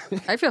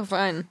good. I feel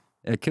fine.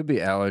 It could be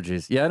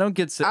allergies. Yeah, I don't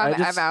get sick. I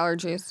have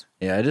allergies.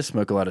 Yeah, I just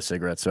smoke a lot of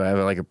cigarettes, so I have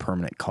like a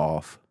permanent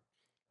cough.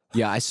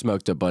 Yeah, I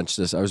smoked a bunch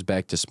this. I was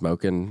back to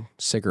smoking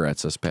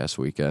cigarettes this past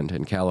weekend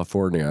in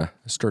California.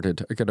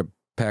 I got a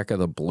pack of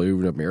the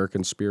Blue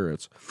American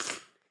Spirits.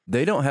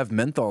 They don't have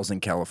menthols in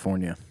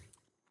California.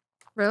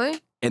 Really?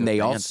 And they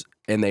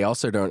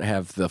also don't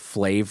have the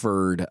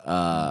flavored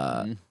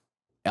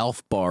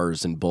Elf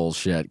bars and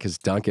bullshit, because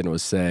Duncan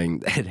was saying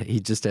that he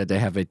just had to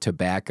have a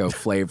tobacco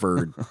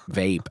flavored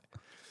vape.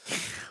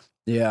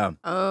 Yeah.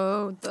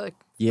 Oh, the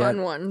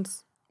fun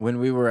ones. When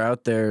we were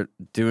out there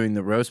doing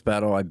the roast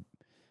battle,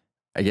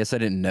 I guess I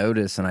didn't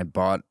notice, and I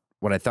bought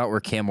what I thought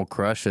were Camel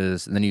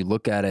Crushes, and then you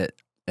look at it,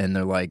 and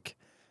they're like,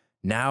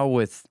 now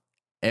with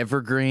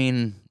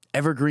evergreen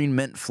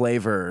mint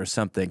flavor or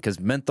something, because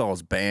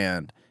menthol's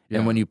banned. Yeah.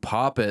 And when you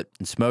pop it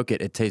and smoke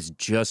it, it tastes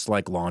just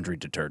like laundry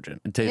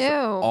detergent. It tastes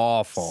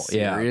awful.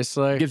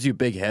 Seriously? Yeah. It gives you a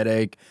big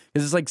headache.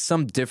 It's like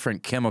some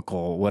different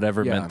chemical,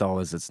 whatever menthol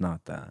is, it's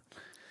not that.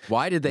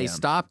 Why did they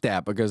stop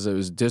that? Because it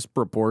was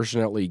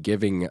disproportionately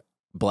giving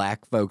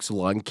black folks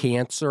lung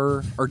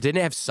cancer? Or didn't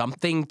it have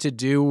something to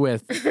do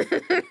with...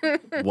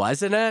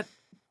 Wasn't it?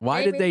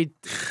 Why did they...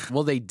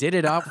 Well, they did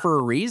it out for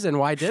a reason.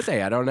 Why did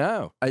they? I don't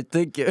know. I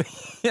think...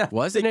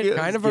 Wasn't it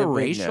kind of a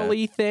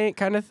racially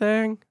kind of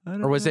thing?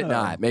 Or was it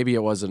not? Maybe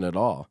it wasn't at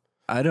all.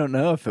 I don't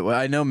know if it was.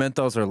 I know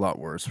menthols are a lot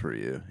worse for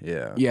you.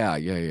 Yeah. Yeah.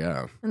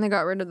 And they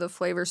got rid of the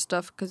flavor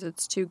stuff because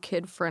it's too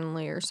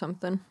kid-friendly or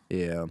something.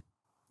 Yeah.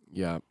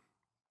 Yeah.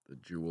 The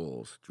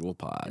jewel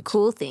pods.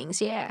 Cool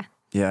things, yeah.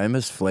 Yeah, I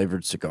miss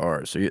flavored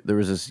cigars. So there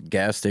was this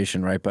gas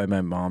station right by my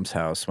mom's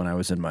house when I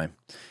was in my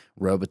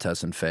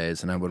Robitussin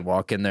phase, and I would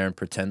walk in there and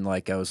pretend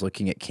like I was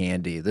looking at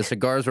candy. The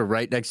cigars were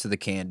right next to the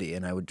candy,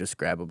 and I would just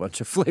grab a bunch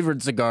of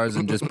flavored cigars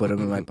and just put them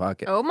in my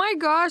pocket. Oh my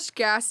gosh,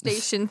 gas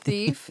station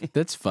thief.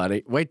 That's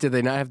funny. Wait, did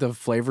they not have the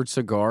flavored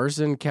cigars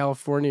in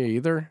California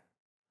either?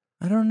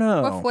 I don't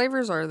know. What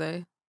flavors are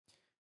they?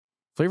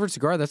 Flavored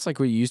cigar, that's like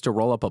we used to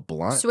roll up a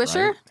blunt.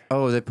 Swisher? Right?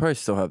 Oh, they probably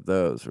still have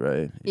those,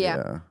 right?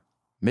 Yeah.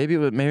 Maybe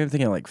I'm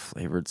thinking like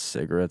flavored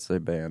cigarettes they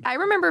banned. I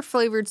remember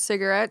flavored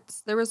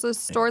cigarettes. There was a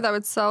store that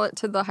would sell it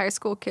to the high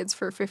school kids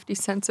for 50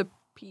 cents a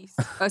piece,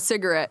 a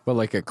cigarette. But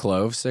like a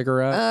clove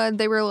cigarette?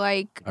 They were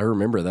like I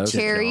remember those.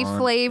 cherry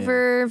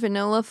flavor,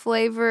 vanilla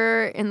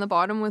flavor, and the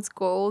bottom was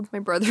gold. My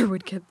brother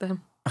would get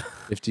them.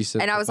 50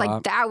 cents. And I was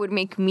like, that would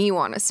make me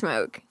want to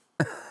smoke.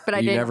 But I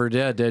didn't. You never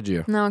did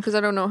you? No, because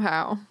I don't know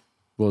how.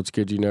 Well, it's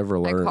good you never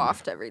learned. I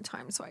coughed every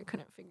time, so I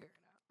couldn't figure it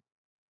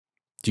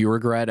out. Do you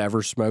regret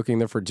ever smoking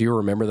do you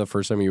remember the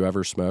first time you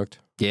ever smoked?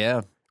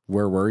 Yeah.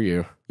 Where were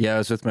you? Yeah, I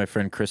was with my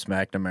friend Chris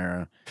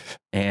McNamara.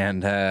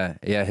 And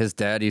his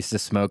dad used to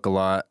smoke a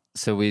lot.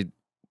 So we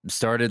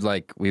started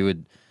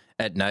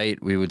at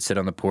night, we would sit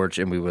on the porch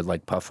and we would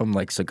like puff them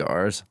like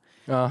cigars.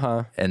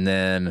 Uh-huh. And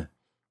then...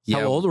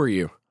 How old were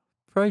you?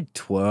 Probably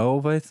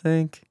 12, I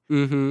think.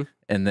 Mm-hmm.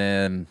 And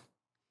then...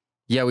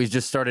 Yeah, we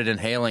just started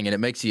inhaling, and it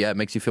makes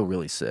you feel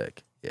really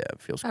sick. Yeah, it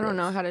feels gross. I don't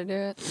know how to do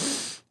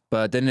it.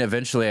 But then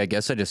eventually, I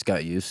guess I just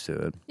got used to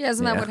it. Yeah,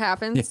 isn't that what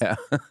happens? Yeah.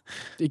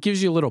 It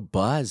gives you a little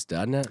buzz,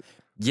 doesn't it?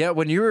 Yeah,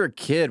 when you were a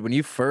kid, when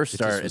you first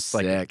start, it's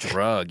like a sick.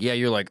 drug. Yeah,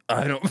 you're like,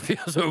 I don't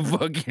feel so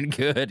fucking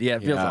good. Yeah,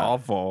 it feels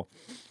awful.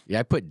 Yeah,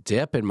 I put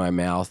dip in my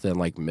mouth in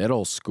like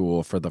middle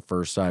school for the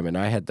first time, and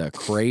I had the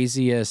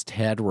craziest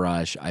head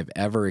rush I've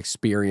ever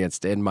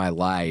experienced in my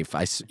life.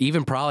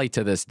 Even probably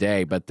to this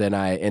day, but then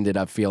I ended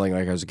up feeling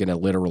like I was going to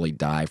literally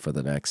die for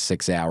the next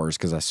 6 hours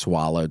because I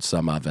swallowed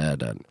some of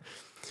it, and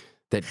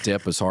that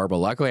dip was horrible.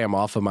 Luckily, I'm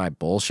off of my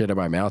bullshit in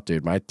my mouth,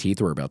 dude. My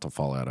teeth were about to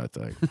fall out, I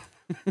think.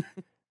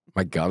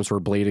 My gums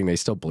were bleeding. They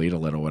still bleed a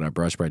little when I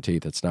brush my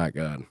teeth. It's not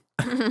good.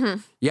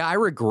 Yeah, I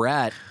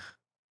regret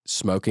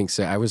smoking.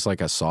 I was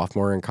like a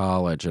sophomore in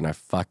college, and I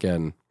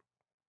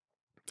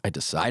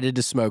decided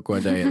to smoke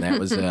one day, and that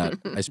was it.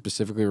 I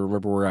specifically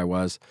remember where I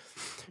was.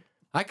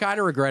 I kind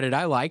of regret it.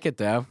 I like it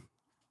though.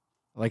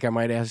 Like I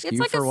might ask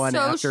you for one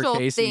after It's like a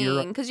Casey. social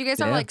thing because you guys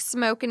are like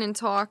smoking and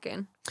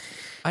talking.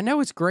 I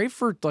know it's great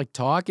for like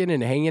talking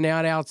and hanging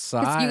out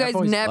outside. You guys I've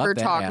always never loved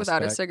that talk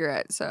without a aspect.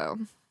 cigarette, so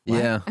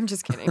Yeah. I'm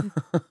just kidding.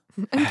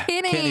 I'm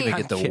kidding. Can't even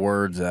get the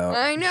words out.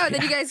 I know.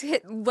 Then you guys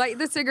light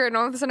the cigarette, and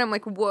all of a sudden I'm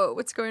like, whoa,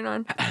 what's going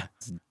on?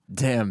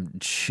 Damn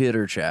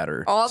chitter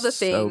chatter. All the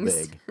so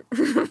things. big.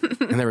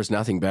 And there was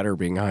nothing better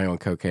being high on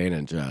cocaine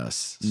and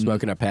just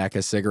smoking a pack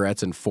of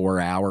cigarettes in 4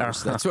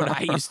 hours. That's what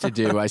I used to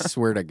do. I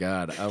swear to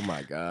God. Oh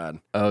my God.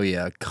 Oh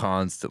yeah,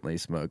 constantly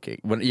smoking.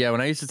 When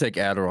I used to take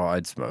Adderall,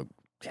 I'd smoke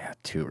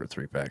 2 or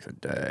 3 packs a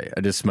day.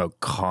 I just smoked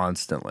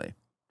constantly.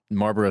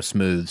 Marlboro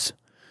Smooths.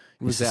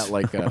 Was that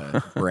like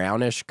a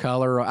brownish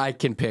color? I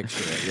can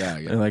picture it. Yeah.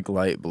 They're like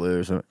light blue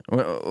or something.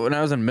 When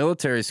I was in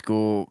military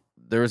school,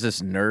 there was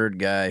this nerd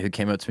guy who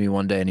came up to me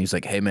one day and he was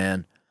like, "Hey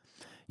man,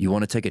 you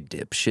want to take a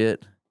dip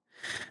shit?"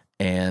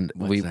 And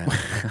What's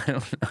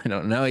that? I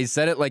don't know. He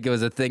said it like it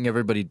was a thing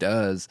everybody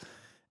does.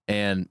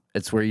 And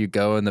it's where you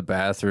go in the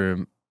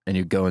bathroom and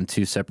you go in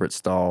 2 separate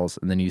stalls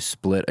and then you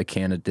split a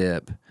can of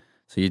dip.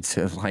 So you'd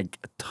have like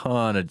a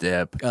ton of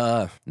dip.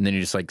 And then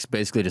you just like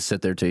basically just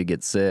sit there till you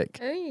get sick.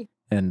 Hey.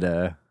 And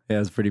yeah, it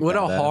was pretty What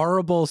badass. a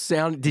horrible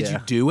sound. Did you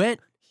do it?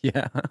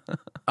 Yeah.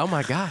 Oh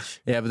my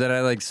gosh. Yeah, but then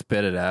I like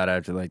spit it out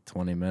after like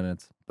 20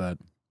 minutes. But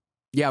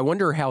Yeah, I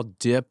wonder how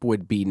dip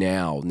would be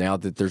now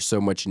that there's so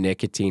much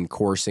nicotine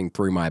coursing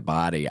through my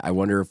body. I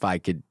wonder if I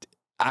could.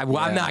 I'm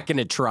not going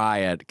to try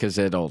it because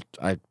I'm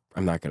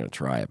not going to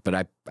try it.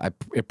 But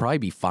it'd probably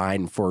be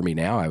fine for me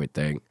now, I would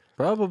think.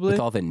 probably With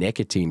all the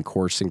nicotine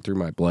coursing through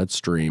my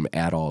bloodstream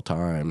at all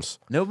times.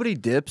 nobody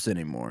dips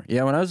anymore.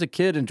 Yeah, when I was a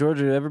kid in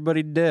Georgia,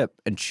 everybody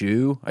dipped and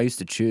chew. I used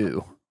to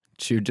chew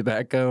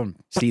tobacco.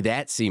 See,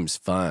 that seems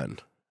fun.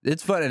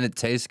 It's fun and it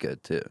tastes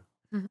good too.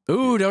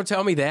 Ooh, don't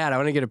tell me that. I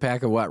want to get a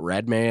pack of what?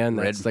 Redman?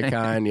 That's the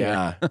Redman. kind,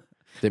 yeah.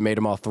 They made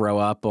them all throw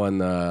up on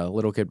the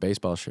little kid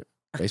baseball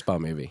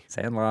movie.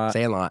 Sandlot.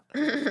 Sandlot.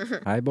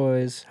 Hi,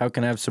 boys. How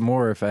can I have some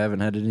more if I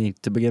haven't had any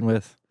to begin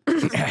with?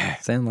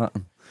 Sandlot.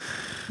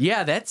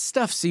 Yeah, that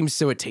stuff seems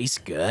so it tastes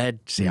good.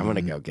 See, I'm going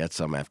to go get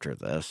some after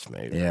this,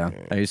 maybe. Yeah.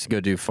 I used to go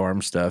do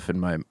farm stuff in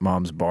my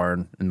mom's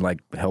barn and like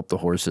help the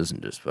horses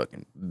and just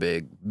fucking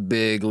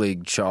big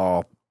league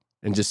chaw.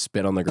 And just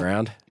spit on the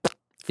ground.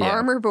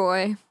 Farmer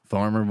boy.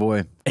 Farmer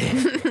boy.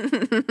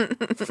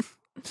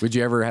 Would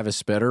you ever have a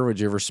spitter? Would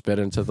you ever spit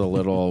into the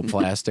little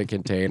plastic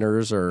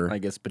containers or? I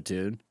guess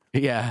spittoon.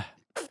 Yeah.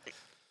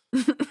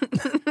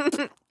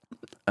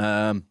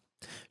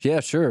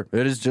 Yeah, sure.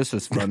 It is just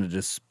as fun to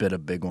just spit a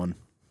big one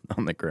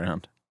on the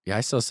ground. Yeah,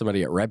 I saw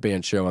somebody at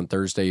Redban Show on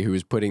Thursday who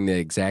was putting the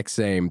exact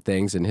same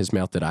things in his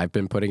mouth that I've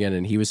been putting in,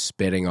 and he was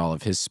spitting all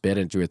of his spit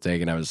into a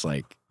thing, and I was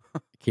like,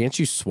 can't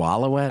you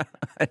swallow it?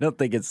 I don't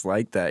think it's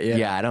like that. Yeah.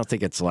 Yeah, I don't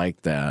think it's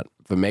like that.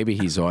 But maybe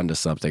he's on to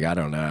something. I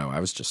don't know.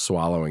 I was just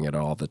swallowing it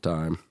all the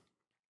time.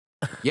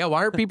 Yeah,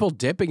 why aren't people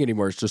dipping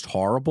anymore? It's just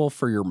horrible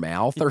for your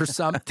mouth or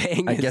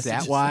something. I Is guess that it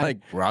just, why? like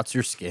rots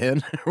your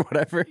skin or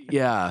whatever.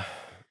 Yeah.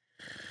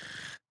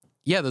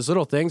 Yeah, those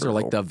little things are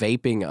like the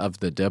vaping of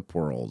the dip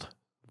world.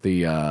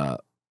 The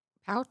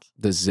Ouch.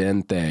 the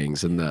Zen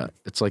things and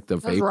it's like the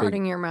That's vaping.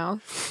 rotting your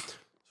mouth. It's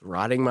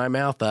rotting my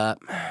mouth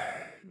up.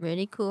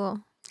 Really cool.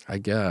 I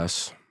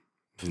guess.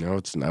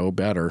 It's no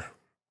better.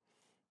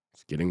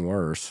 It's getting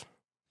worse.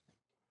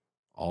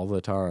 All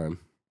the time.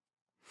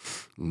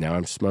 Now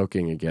I'm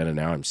smoking again, and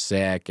now I'm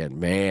sick. And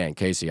man,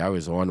 Casey, I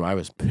was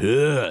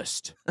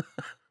pissed.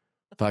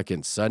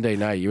 Fucking Sunday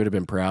night, you would have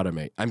been proud of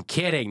me. I'm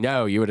kidding.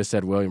 No, you would have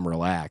said, William,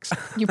 relax.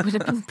 You would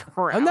have been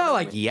proud. I'm not of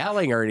like me.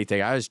 yelling or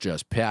anything. I was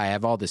just pissed. I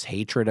have all this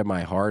hatred in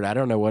my heart. I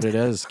don't know what it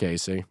is,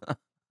 Casey.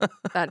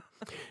 That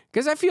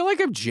Because I feel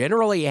like I'm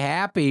generally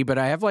happy, but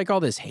I have like all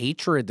this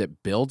hatred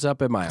that builds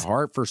up in my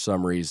heart for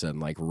some reason.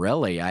 Like,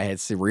 really, I had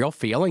some real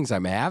feelings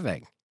I'm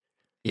having.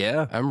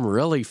 Yeah. I'm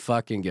really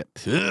fucking get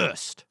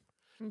pissed.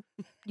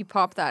 you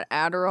pop that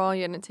Adderall.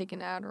 You hadn't taken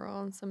Adderall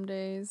on some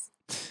days.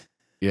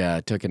 Yeah,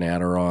 I took an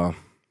Adderall.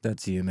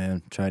 That's you,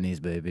 man.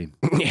 Chinese baby.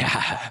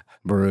 Yeah.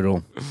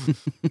 Brutal.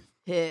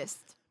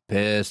 Pissed.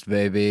 Pissed,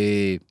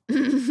 baby.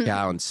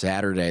 Yeah, on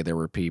Saturday, there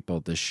were people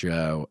at the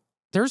show.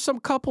 There's some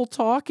couple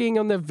talking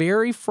on the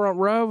very front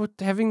row,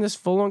 having this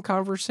full-on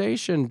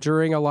conversation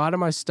during a lot of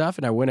my stuff,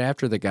 and I went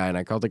after the guy, and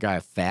I called the guy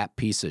a fat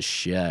piece of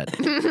shit.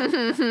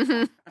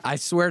 I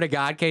swear to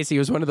God, Casey, it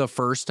was one of the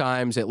first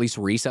times, at least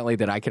recently,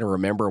 that I can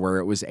remember where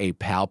it was a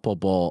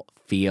palpable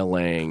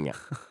feeling.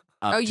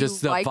 You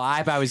Just the liked-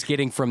 vibe I was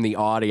getting from the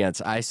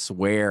audience. I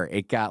swear,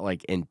 it got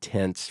like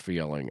intense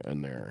feeling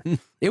in there.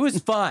 It was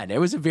fun. It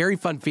was a very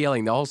fun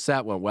feeling. The whole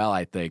set went well,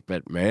 I think,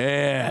 but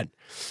man...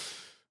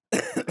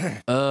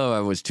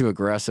 I was too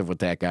aggressive with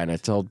that guy, and I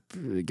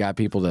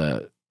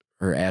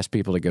asked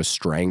people to go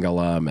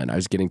strangle him, and I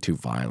was getting too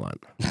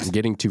violent. I'm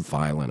getting too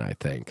violent, I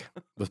think,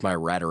 with my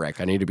rhetoric.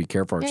 I need to be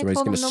careful or Yeah, I somebody's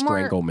told going to him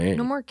strangle me.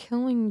 No more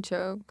killing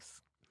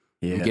jokes.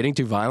 Yeah. I'm getting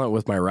too violent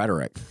with my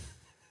rhetoric.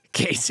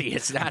 Casey,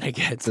 it's not a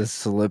good... It's a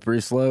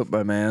slippery slope,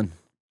 my man.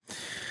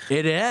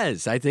 It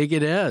is. I think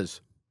it is.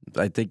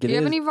 I think it Do you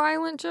have is. any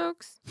violent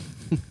jokes?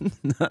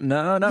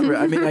 No, not really.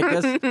 I mean, I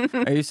guess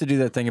I used to do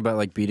that thing about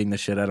like beating the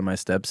shit out of my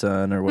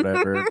stepson or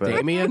whatever. But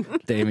Damien?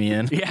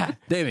 Damien. Yeah.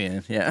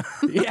 Damien. Yeah.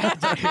 Yeah.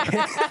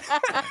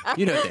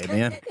 You know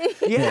Damien.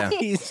 Yeah,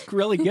 he's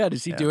really good.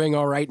 Is he doing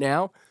all right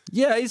now?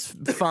 Yeah, he's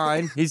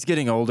fine. He's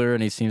getting older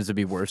and he seems to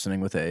be worsening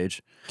with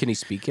age. Can he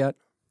speak yet?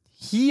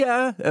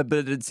 Yeah,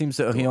 but it seems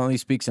that he only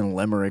speaks in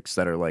limericks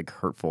that are like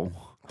hurtful.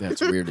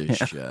 That's weird as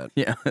shit.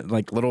 Yeah,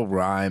 like little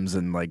rhymes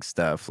and like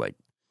stuff like.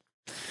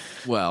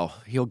 Well,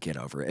 he'll get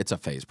over it. It's a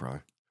phase, probably.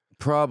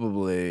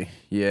 Probably,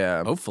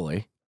 yeah.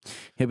 Hopefully.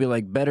 He'll be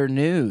like, better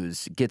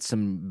news, get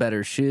some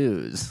better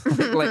shoes.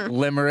 Like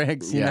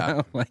limericks, you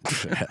know?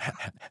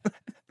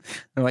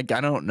 Like, I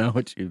don't know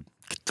what you...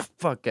 Get the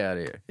fuck out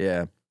of here.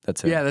 Yeah,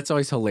 that's it. Yeah, that's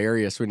always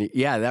hilarious when you...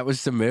 Yeah, that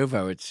was the move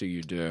I would see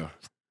you do.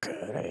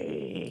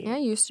 Yeah, I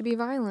used to be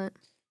violent.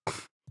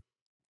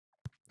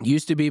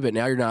 Used to be, but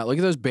now you're not. Look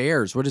at those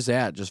bears. What is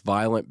that? Just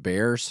violent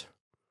bears?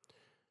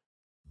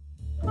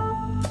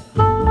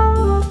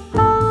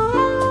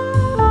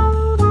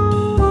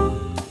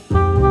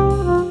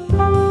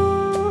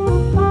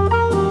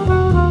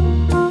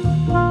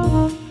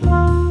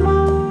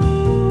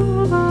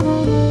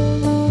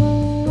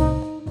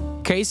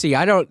 Casey,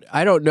 I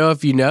don't know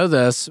if you know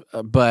this,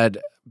 but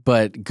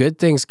good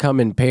things come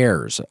in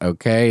pairs,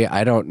 okay?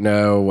 I don't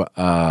know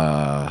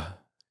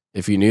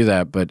if you knew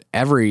that, but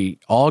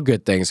all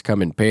good things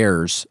come in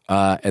pairs,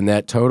 and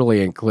that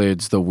totally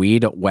includes the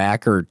Weed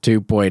Whacker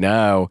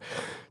 2.0.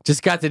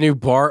 Just got the new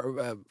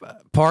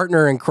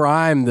partner in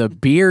crime, the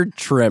beard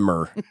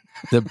trimmer,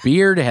 the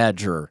beard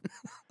hedger.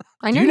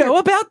 I Do you know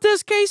about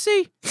this,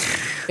 Casey?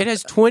 It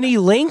has 20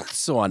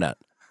 lengths on it.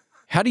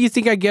 How do you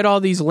think I get all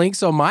these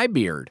links on my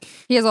beard?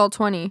 He has all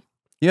 20.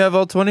 You have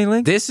all 20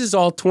 links? This is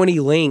all 20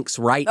 links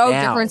right now. Oh,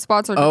 different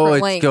spots are different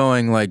it's lengths.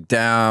 going like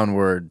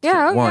downward.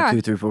 Yeah, One,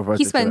 2, 3, 4, 5,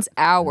 He 6, spends 7.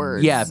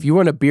 hours. Yeah, if you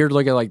want a beard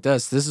looking like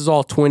this is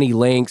all 20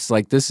 links.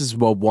 Like this is a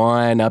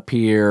 1 up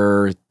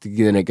here,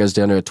 then it goes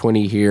down to a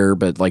 20 here,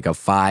 but like a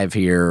 5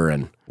 here.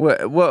 And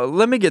Well,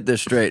 let me get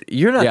this straight.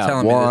 You're not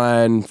telling me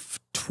 1,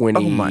 20,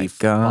 Oh my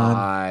God.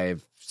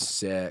 5,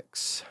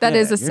 6. That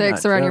is a you're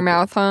 6 not around your joking.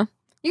 mouth, huh?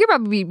 You could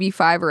probably be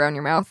 5 around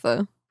your mouth,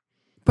 though.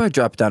 Probably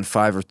drop it down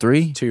 5 or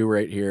 3. 2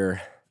 right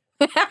here.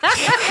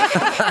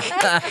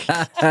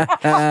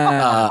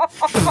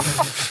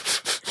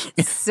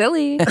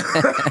 Silly.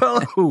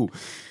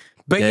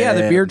 But yeah,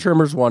 the beard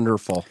trimmer's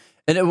wonderful.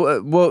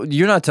 And well,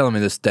 you're not telling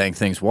me this dang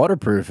thing's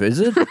waterproof, is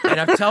it? And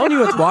I'm telling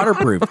you, it's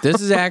waterproof. This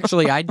is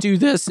actually, I do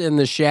this in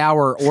the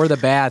shower or the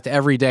bath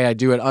every day. I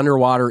do it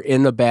underwater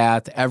in the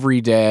bath every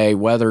day,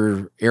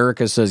 whether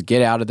Erica says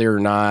get out of there or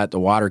not. The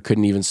water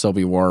couldn't even still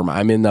be warm.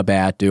 I'm in the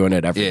bath doing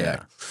it every day.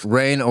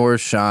 Rain or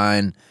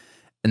shine.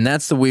 And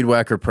that's the Weed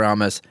Whacker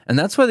promise. And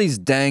that's why these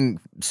dang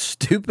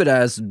stupid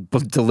ass,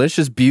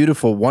 delicious,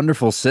 beautiful,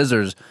 wonderful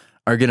scissors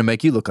are going to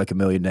make you look like $1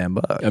 million damn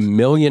bucks. $1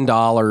 million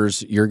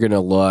you're going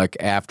to look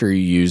after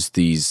you use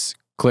these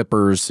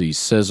clippers, these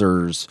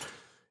scissors.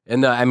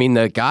 And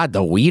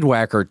the Weed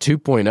Whacker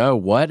 2.0,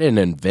 what an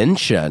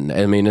invention.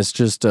 I mean, it's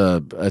just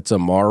it's a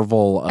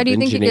marvel of How do you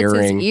think he gets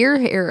engineering. his ear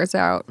hairs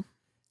out?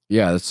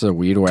 Yeah, that's a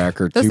Weed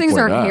Whacker 2.0. Those things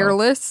aren't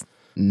hairless.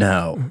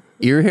 No.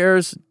 Ear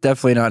hairs,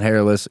 definitely not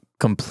hairless.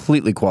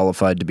 Completely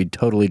qualified to be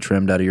totally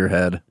trimmed out of your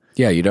head.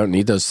 Yeah, you don't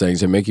need those things.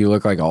 They make you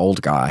look like an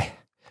old guy.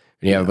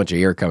 And you have a bunch of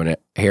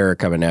hair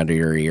coming out of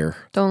your ear.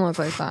 Don't look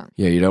like that.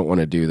 Yeah, you don't want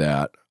to do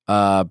that.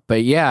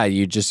 But yeah,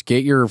 you just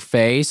get your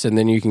face and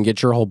then you can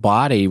get your whole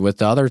body with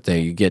the other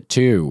thing. You get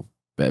 2.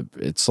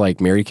 It's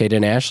like Mary-Kate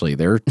and Ashley.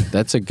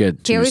 That's a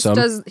good He always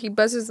twosome. he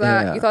buzzes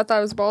that. Yeah. You thought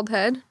that was bald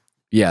head?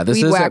 Yeah, this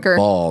Weed isn't Whacker.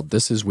 bald.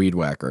 This is Weed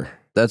Whacker.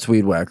 That's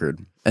Weed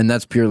Whackered. And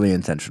that's purely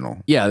intentional.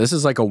 Yeah, this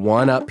is like a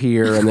 1 up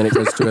here and then it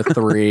goes to a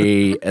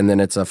 3 and then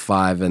it's a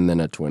 5 and then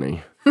a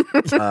 20.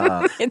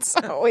 It's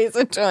always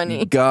a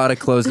 20. Gotta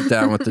close it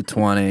down with the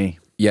 20.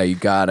 Yeah, you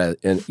gotta.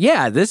 And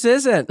yeah, this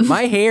isn't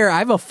my hair. I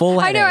have a full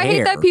head I know. of I hair.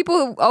 hate that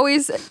people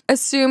always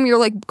assume you're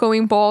like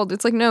going bald.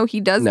 It's like, no,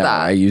 he does No,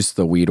 that. I use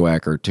the Weed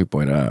Whacker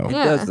 2.0. He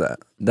Yeah. does that.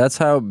 That's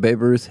how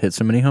Babe Ruth hit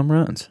so many home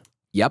runs.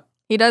 Yep.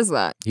 He does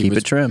that. Keep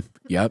it trim.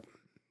 Yep.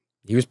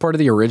 He was part of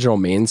the original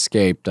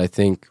Manscaped, I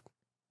think,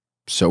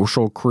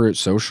 social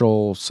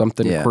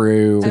something Yeah.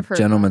 crew. I've heard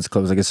Gentlemen's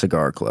clubs, like a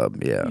cigar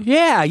club. Yeah.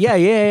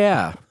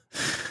 Yeah.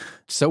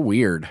 So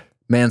weird.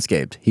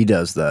 Manscaped. He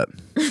does that.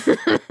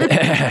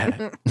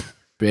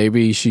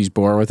 Maybe she's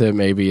born with it.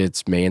 Maybe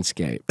it's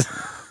Manscaped.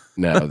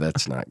 No,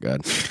 that's not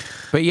good.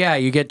 But yeah,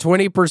 you get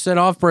 20%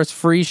 off plus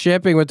free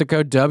shipping with the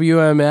code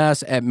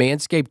WMS at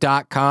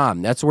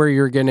manscaped.com. That's where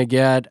you're going to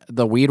get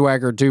the Weed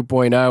Whacker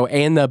 2.0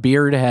 and the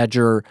Beard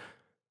Hedger.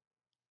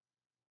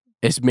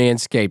 It's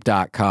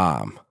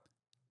manscaped.com.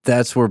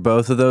 That's where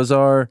both of those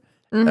are.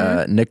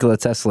 Mhm. Nikola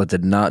Tesla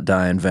did not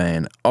die in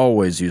vain.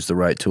 Always use the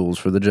right tools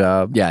for the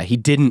job. Yeah, he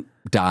didn't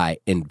die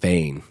in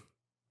vain.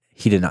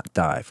 He did not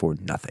die for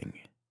nothing.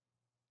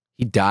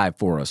 He died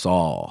for us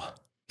all.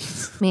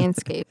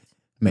 Manscaped.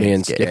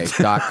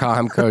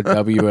 Manscaped.com, code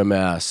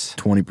WMS.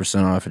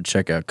 20% off at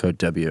checkout, code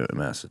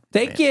WMS.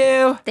 Thank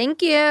you.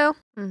 Thank you.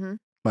 Mm-hmm.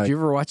 Did you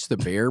ever watch the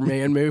Bear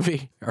Man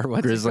movie? Or what's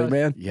it Grizzly called?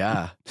 Man?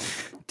 Yeah.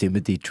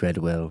 Timothy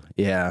Treadwell.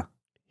 Yeah.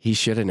 He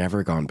should have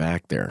never gone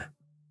back there.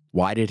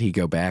 Why did he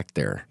go back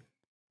there?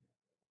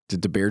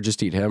 Did the bear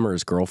just eat him or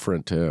his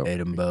girlfriend too? Ate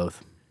them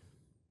both.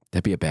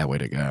 That'd be a bad way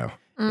to go.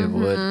 It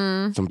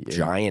would. Some Yeah.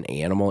 giant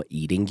animal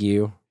eating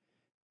you.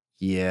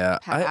 Yeah.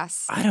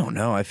 Pass. I don't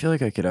know. I feel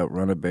like I could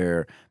outrun a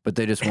bear, but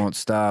they just won't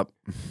stop.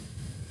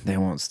 They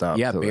won't stop.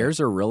 Yeah, till bears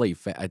are really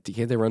fast. I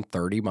think they run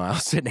 30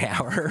 miles an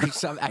hour or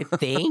something. I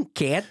think.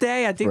 Can't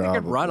they? I think they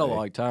could run a Probably.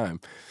 long time.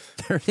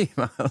 30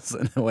 miles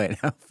an hour. Wait,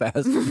 how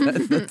fast is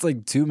that? That's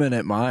like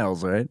 2-minute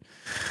miles, right?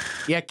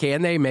 Yeah,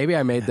 can they? Maybe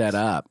I made that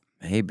up.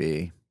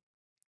 Maybe.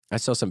 I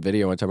saw some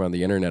video one time on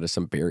the internet of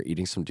some bear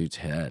eating some dude's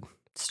head.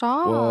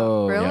 Stop.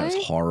 Whoa. Really? Yeah,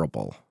 it's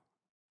horrible.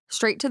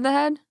 Straight to the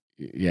head?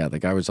 Yeah, the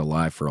guy was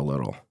alive for a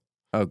little.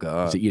 Oh, Was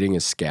God. he eating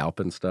his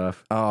scalp and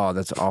stuff? Oh,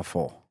 that's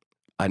awful.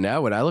 I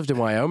know. When I lived in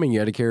Wyoming, you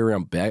had to carry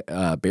around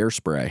bear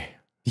spray.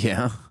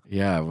 Yeah.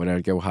 Yeah, when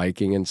I'd go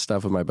hiking and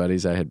stuff with my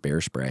buddies, I had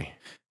bear spray.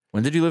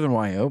 When did you live in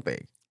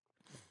Wyoming?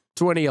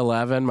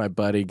 2011, my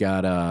buddy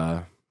got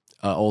a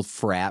old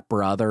frat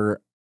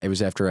brother. It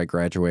was after I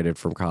graduated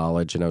from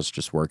college, and I was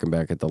just working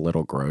back at the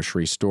little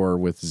grocery store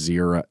with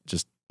zero,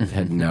 just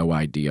had no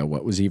idea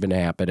what was even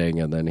happening.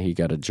 And then he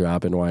got a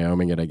job in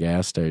Wyoming at a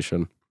gas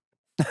station.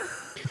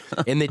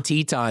 In the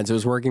Tetons, I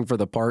was working for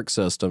the park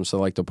system. So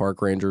like the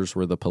park rangers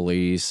were the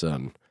police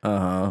and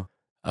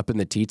up in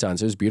the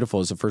Tetons. It was beautiful.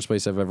 It was the first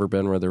place I've ever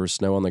been where there was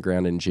snow on the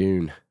ground in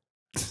June.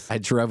 I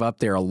drove up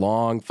there, a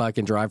long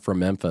fucking drive from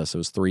Memphis. It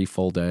was 3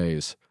 full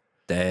days.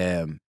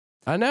 Damn.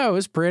 I know, it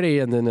was pretty.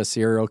 And then a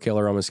serial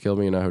killer almost killed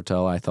me in a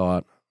hotel. I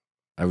thought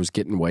I was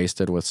getting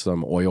wasted with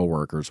some oil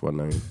workers one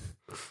night.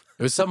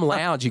 It was some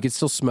lounge. You could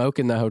still smoke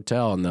in the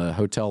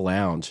hotel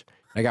lounge.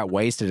 I got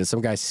wasted and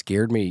some guy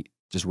scared me,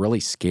 just really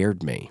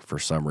scared me for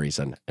some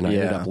reason. And I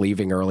ended up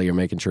leaving early and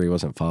making sure he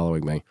wasn't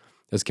following me. I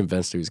was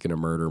convinced he was going to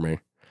murder me.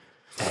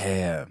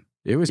 Damn.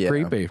 It was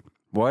creepy.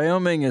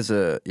 Wyoming is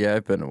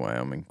I've been to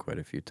Wyoming quite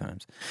a few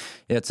times.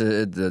 Yeah,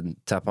 the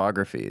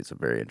topography is a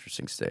very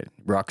interesting state.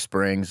 Rock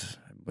Springs.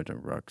 I went to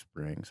Rock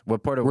Springs.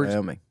 What part of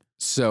Wyoming?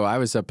 So I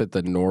was up at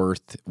the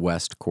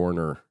northwest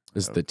corner,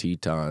 is the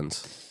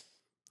Tetons.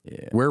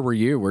 Yeah. Where were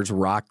you? Where's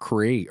Rock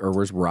Creek? Or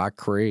where's Rock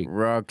Creek?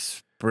 Rock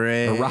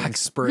Springs. Rock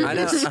Springs. I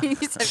know. You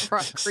said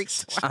Rock Creek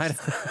twice.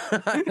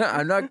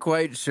 I'm not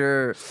quite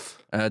sure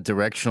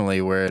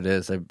directionally where it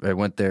is. I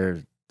went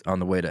there on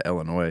the way to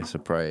Illinois, so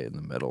probably in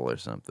the middle or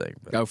something.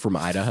 But from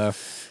Idaho?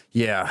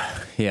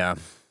 Yeah.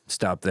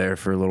 Stopped there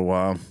for a little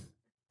while.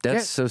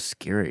 That's so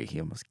scary. He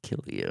almost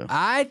killed you.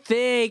 I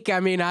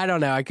don't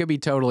know. I could be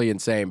totally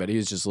insane, but he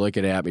was just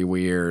looking at me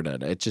weird,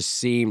 and it just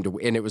seemed,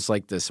 and it was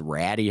like this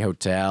ratty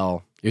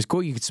hotel. It was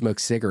cool. You could smoke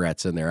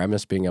cigarettes in there. I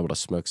miss being able to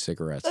smoke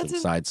cigarettes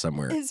inside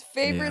somewhere. His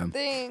favorite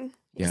thing.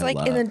 Yeah, It's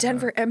like in the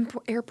Denver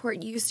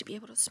airport, you used to be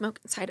able to smoke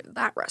inside of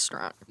that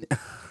restaurant.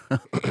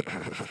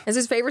 It's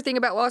his favorite thing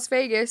about Las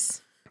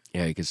Vegas.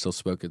 Yeah, you could still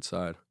smoke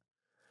inside.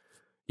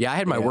 Yeah, I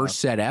had my worst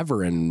set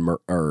ever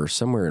or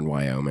somewhere in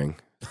Wyoming.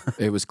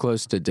 It was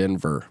close to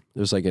Denver. It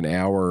was like an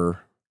hour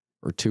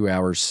or 2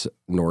 hours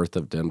north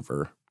of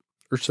Denver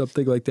or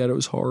something like that. It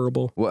was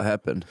horrible. What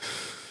happened?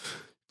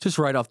 Just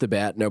right off the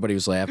bat, nobody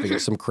was laughing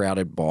at some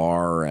crowded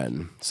bar,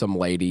 and some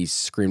ladies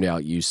screamed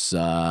out, "You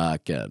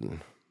suck,"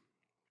 and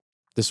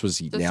this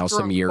was now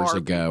some years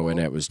ago, and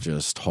it was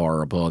just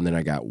horrible. And then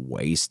I got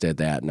wasted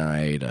that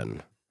night,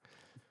 and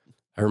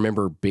I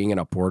remember being in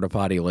a porta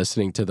potty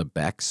listening to the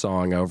Beck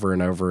song over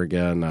and over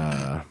again,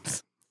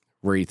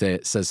 where he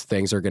says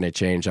things are going to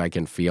change, I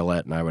can feel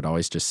it, and I would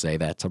always just say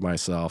that to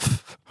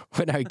myself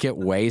when I get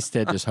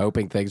wasted, just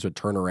hoping things would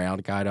turn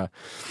around, kind of.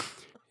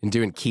 And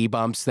doing key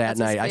bumps that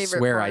night. I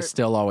swear I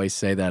still always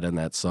say that in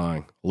that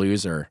song.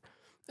 Loser.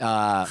 He's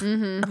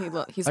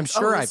I'm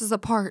sure this is a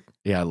part.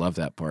 Yeah, I love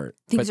that part.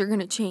 Things are going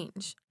to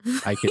change.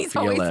 I can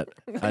feel it.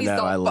 I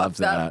know, I love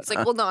that. It's like,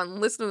 hold on,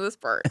 listen to this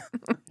part.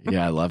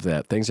 Yeah, I love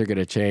that. Things are going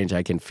to change.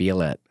 I can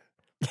feel it.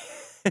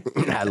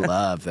 I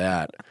love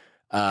that.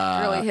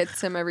 It really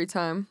hits him every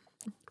time.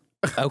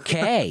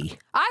 Okay.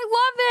 I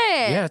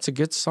love it. Yeah, it's a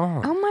good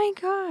song. Oh my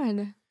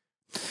God.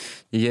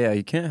 Yeah,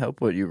 you can't help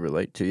what you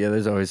relate to. Yeah,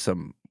 there's always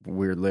some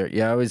weird lyric.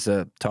 Yeah, I always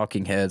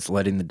Talking Heads,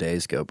 Letting the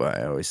Days Go By.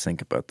 I always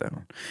think about that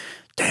one.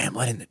 Damn,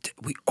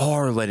 we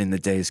are letting the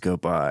days go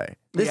by.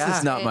 This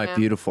is not my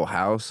beautiful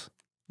house.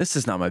 This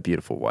is not my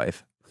beautiful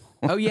wife.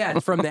 Oh yeah,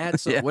 from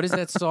that song. What is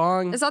that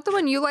song? Is that the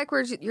one you like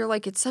where you're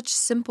like, it's such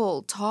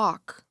simple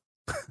talk?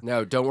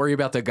 No, Don't Worry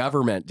About the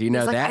Government. Do you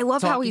know that? I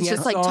love how he's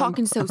just like song?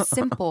 talking so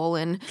simple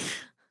and...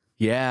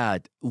 Yeah,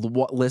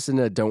 listen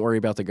to "Don't Worry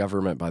About the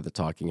Government" by the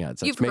Talking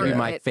Heads. That's maybe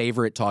my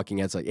favorite Talking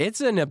Heads. Like,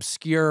 it's an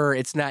obscure.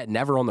 It's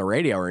never on the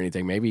radio or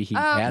anything. Maybe he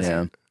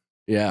hasn't.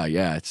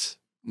 Yeah. It's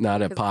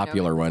not a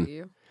popular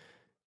one.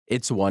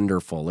 It's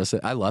wonderful. Listen,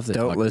 I love the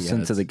Don't listen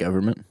Heads. to the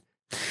government.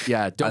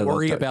 Yeah, don't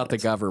worry about the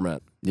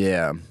government.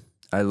 Yeah,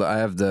 I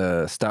have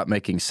the Stop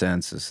Making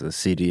Sense as the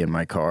CD in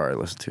my car. I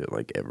listen to it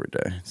like every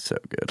day. It's so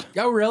good.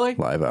 Oh, really?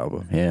 Live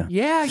album. Yeah.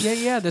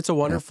 Yeah. That's a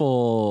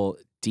wonderful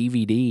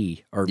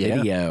DVD or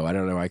video. I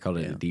don't know why I called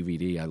it a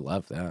DVD. I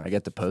love that. I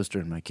got the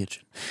poster in my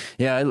kitchen.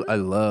 Yeah, I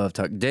love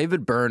talking.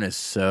 David Byrne is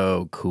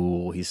so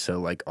cool. He's so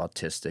like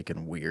autistic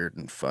and weird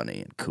and funny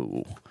and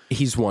cool.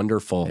 He's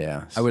wonderful.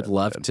 Yeah. I would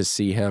love to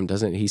see him.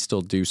 Doesn't he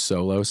still do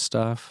solo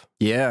stuff?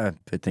 Yeah,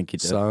 I think he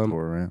does.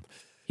 Around.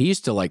 He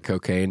used to like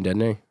cocaine,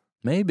 didn't he?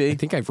 Maybe. I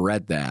think I've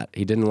read that.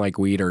 He didn't like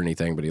weed or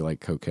anything, but he liked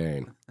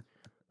cocaine.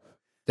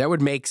 That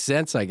would make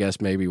sense, I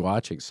guess, maybe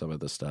watching some of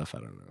the stuff.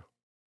 I don't know.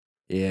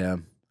 Yeah.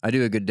 I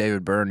do a good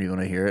David Byrne. You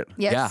want to hear it?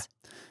 Yes. Yeah.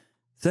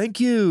 Thank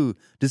you.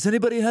 Does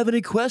anybody have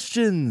any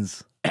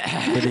questions?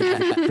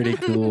 Pretty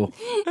cool.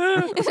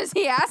 Does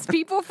he ask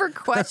people for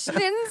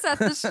questions at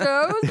the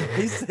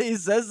shows? He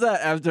says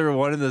that after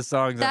one of the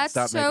songs. That's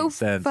Stop so Making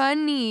Sense.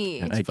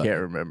 funny. I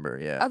can't remember.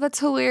 Yeah. Oh, that's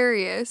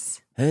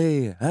hilarious.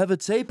 Hey, I have a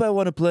tape I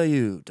want to play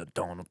you.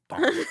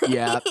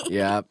 Yeah.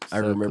 I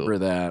remember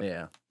that.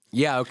 Yeah.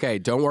 Yeah, okay.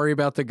 Don't worry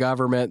about the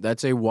government.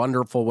 That's a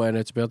wonderful one.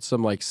 It's about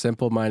some like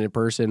simple-minded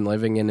person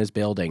living in his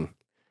building.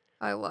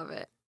 I love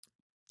it.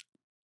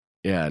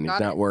 Yeah, and he's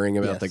not worrying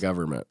about the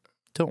government.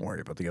 Don't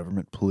worry about the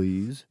government,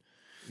 please.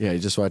 Yeah, he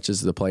just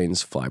watches the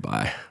planes fly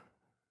by.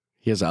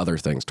 He has other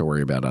things to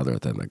worry about other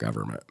than the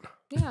government.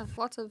 Yeah,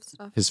 lots of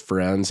stuff. His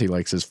friends, he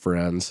likes his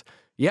friends.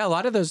 Yeah, a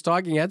lot of those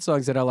Talking Head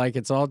songs that I like,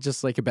 it's all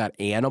just like about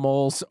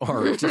animals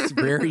or just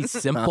very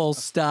simple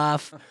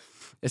stuff.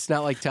 It's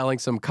not like telling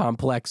some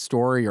complex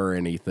story or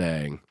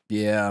anything.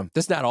 Yeah.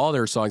 That's not all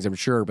their songs, I'm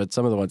sure, but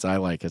some of the ones I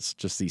like, it's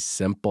just these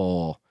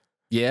simple.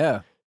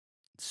 Yeah.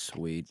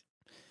 Sweet.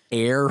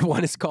 Air.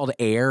 One is called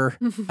Air.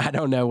 I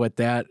don't know what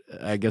that,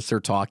 I guess they're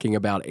talking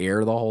about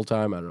air the whole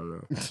time. I don't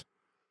know.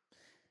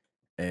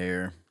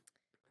 Air.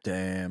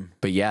 Damn.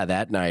 But yeah,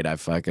 that night I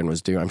fucking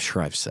was doing, I'm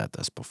sure I've said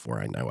this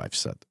before. I know I've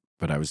said,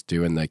 but I was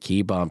doing the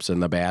key bumps in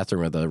the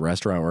bathroom of the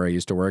restaurant where I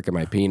used to work, and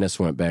my penis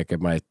went back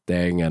in my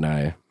thing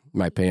and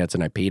my pants,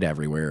 and I peed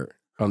everywhere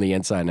on the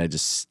inside, and I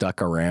just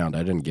stuck around.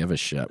 I didn't give a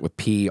shit with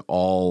pee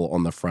all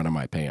on the front of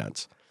my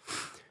pants.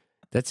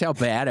 That's how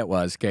bad it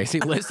was, Casey.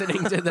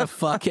 Listening to the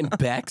fucking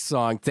Beck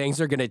song, things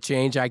are going to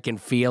change. I can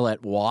feel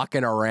it,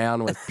 walking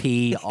around with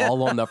pee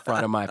all on the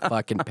front of my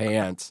fucking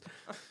pants.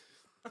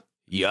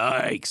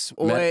 Yikes.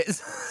 Wait,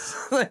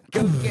 like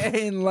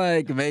cocaine,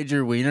 like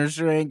major wiener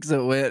shrinks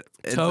that went.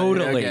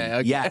 Totally.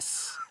 Okay.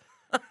 Yes.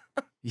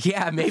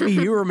 Yeah, maybe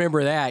you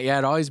remember that. Yeah,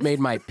 it always made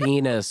my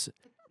penis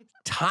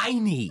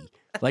tiny.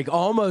 Like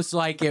almost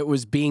like it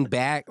was being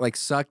back, like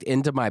sucked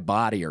into my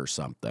body or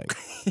something.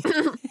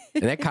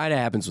 And that kind of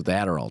happens with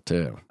Adderall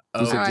too.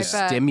 Oh, Is it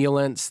just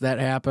stimulants that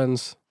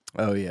happens?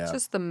 Oh, yeah. It's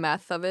just the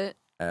meth of it.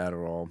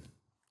 Adderall.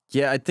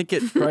 Yeah, I think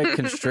it probably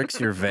constricts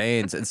your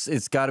veins.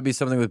 It's got to be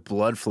something with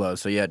blood flow.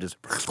 So yeah, just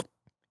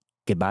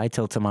goodbye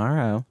till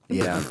tomorrow.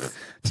 Yeah,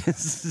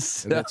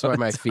 So that's why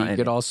my feet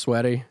get all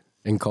sweaty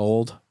and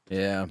cold.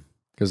 Yeah,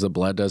 because the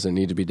blood doesn't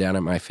need to be down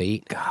at my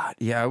feet. God,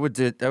 yeah, I would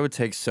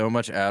take so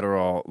much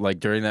Adderall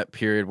like during that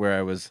period where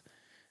I was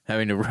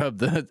having to rub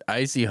the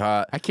icy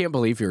hot. I can't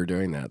believe you were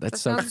doing that. That's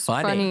so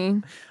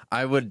funny.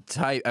 I would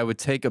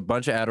take a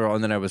bunch of Adderall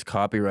and then I was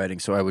copywriting,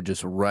 so I would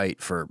just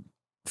write for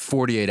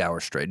 48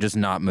 hours straight, just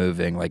not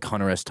moving, like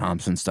Hunter S.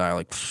 Thompson style,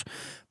 like,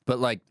 but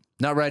like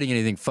not writing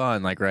anything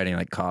fun, like writing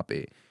like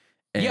copy.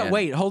 And yeah,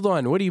 wait, hold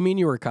on. What do you mean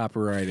you were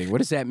copywriting? What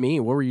does that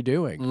mean? What were you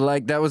doing?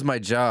 Like that was my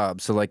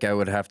job, so like I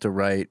would have to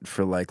write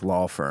for like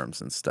law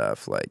firms and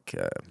stuff. Like,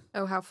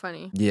 oh, how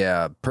funny!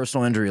 Yeah,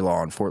 personal injury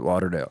law in Fort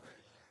Lauderdale.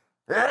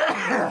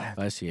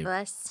 Bless you.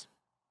 Bless.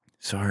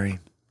 Sorry.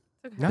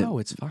 Okay. No,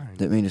 it's fine.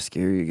 Didn't mean to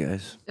scare you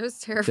guys. It was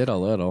terrible. Did a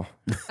little.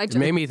 It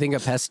made me think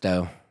of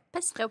pesto.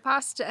 Pesto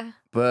pasta.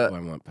 But I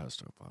want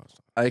pesto pasta.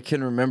 I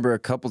can remember a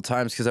couple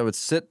times because I would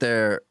sit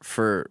there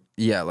for,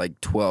 like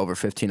 12 or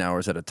 15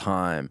 hours at a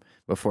time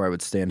before I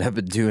would stand up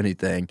and do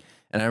anything.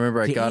 And I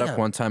remember I got up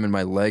one time and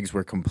my legs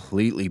were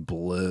completely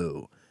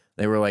blue.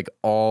 They were like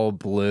all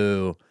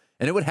blue.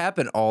 And it would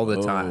happen all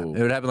the time.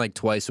 It would happen like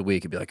twice a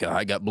week. It'd be like, oh,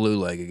 I got blue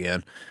leg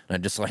again. And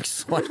I'd just like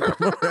slap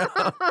them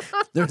around.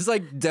 There's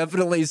like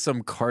definitely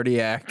some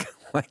cardiac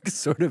like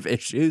sort of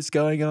issues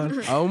going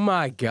on. Oh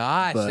my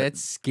gosh,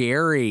 that's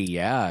scary.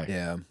 Yeah.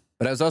 Yeah.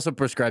 But I was also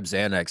prescribed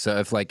Xanax. So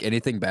if like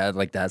anything bad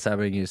like that's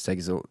happening, you just take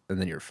it and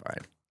then you're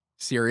fine.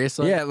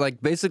 Seriously? Yeah,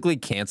 like basically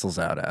cancels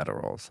out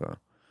Adderall. So,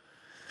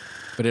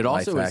 but it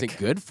also isn't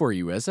good for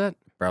you, is it?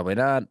 Probably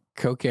not.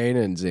 Cocaine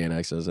and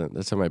Xanax isn't.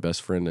 That's how my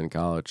best friend in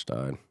college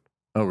died.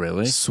 Oh,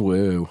 really?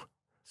 Swoo.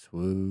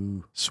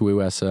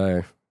 Swoo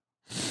SA.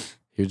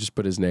 He would just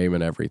put his name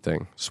in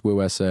everything.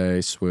 Swoo SA.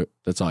 Swoo.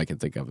 That's all I can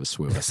think of is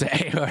Swoo SA.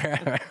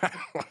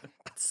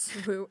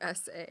 Swoo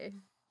SA.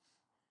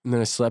 And then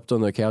I slept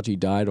on the couch he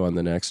died on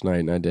the next night,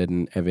 and I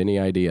didn't have any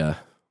idea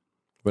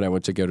when I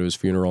went to go to his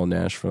funeral in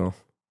Nashville.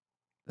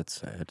 That's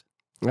sad.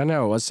 I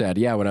know, it was sad.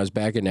 Yeah, when I was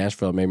back in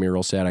Nashville, it made me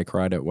real sad. I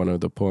cried at one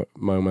of the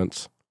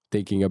moments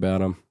thinking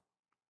about him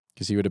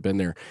because he would have been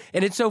there.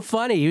 And it's so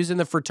funny. He was in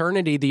the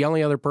fraternity, the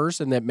only other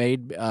person that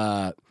made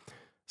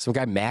some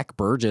guy, Mac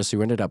Burgess,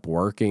 who ended up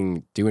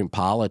doing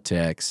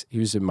politics. He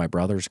was in my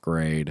brother's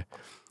grade.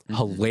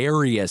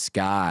 Hilarious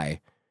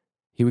guy.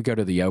 He would go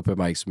to the open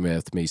mics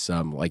with me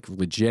some, like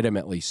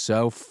legitimately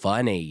so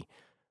funny.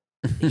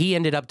 He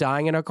ended up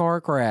dying in a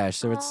car crash.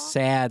 So it's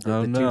sad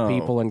that the two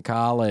people in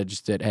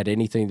college that had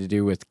anything to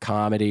do with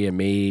comedy and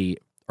me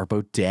are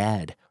both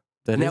dead.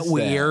 Isn't that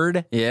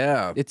weird?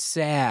 Yeah. It's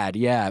sad.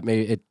 Yeah.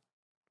 It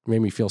made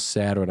me feel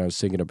sad when I was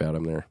thinking about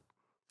him there.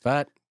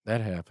 But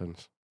that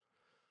happens.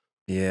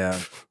 Yeah.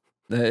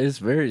 That is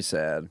very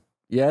sad.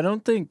 Yeah, I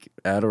don't think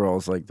Adderall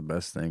is like the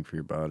best thing for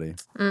your body.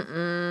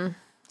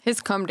 His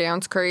come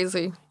down's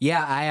crazy.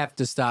 Yeah, I have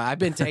to stop. I've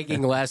been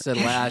taking less and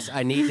less.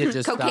 I need to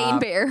just Cocaine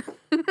stop. bear.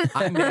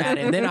 I'm mad.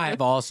 And then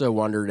I've also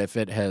wondered if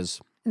it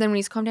has. And then when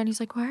he's calmed down, he's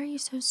like, why are you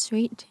so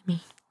sweet to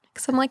me?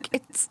 Because I'm like,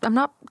 I'm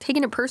not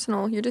taking it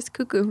personal. You're just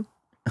cuckoo.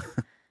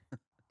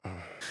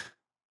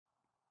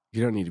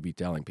 You don't need to be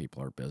telling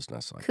people our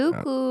business like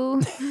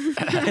cuckoo.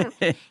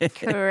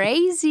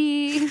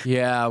 Crazy.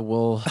 Yeah,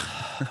 well,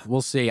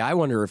 We'll see. I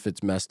wonder if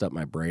it's messed up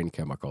my brain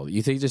chemical.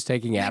 You think just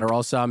taking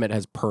Adderall some, it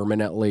has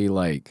permanently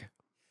like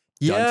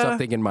done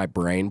something in my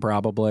brain?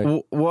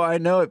 Probably. Well, I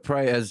know it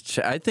probably has.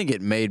 I think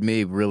it made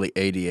me really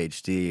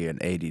ADHD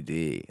and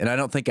ADD, and I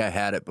don't think I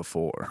had it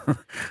before.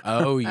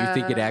 Oh, you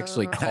think it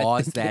actually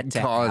caused that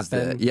to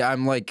happen? Yeah,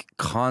 I'm like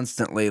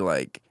constantly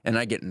like, and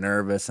I get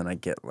nervous and I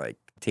get like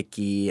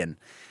ticky and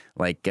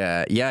like,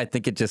 yeah, I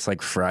think it just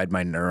like fried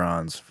my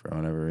neurons for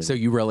whatever reason. So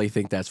you really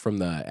think that's from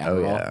the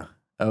Adderall?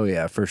 Oh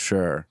yeah, for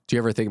sure. Do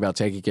you ever think about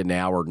taking it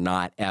now or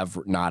not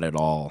ever? Not at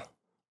all.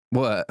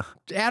 What?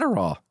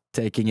 Adderall.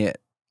 Taking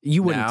it.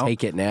 You wouldn't now?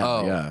 take it now.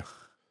 Oh. Yeah.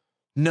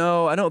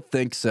 No, I don't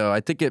think so. I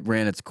think it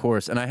ran its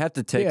course, and I have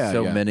to take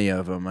so many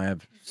of them. I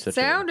have such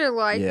Sounded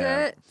like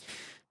it.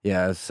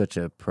 Yeah, it's such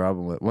a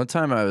problem with. One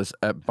time I was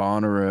at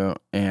Bonnaroo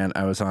and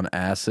I was on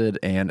acid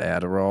and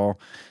Adderall,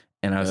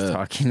 and I was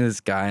talking to this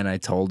guy, and I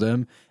told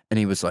him, and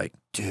he was like,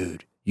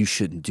 "Dude, you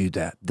shouldn't do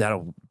that.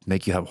 That'll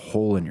make you have a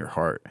hole in your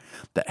heart."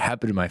 That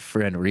happened to my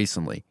friend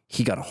recently.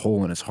 He got a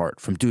hole in his heart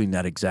from doing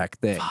that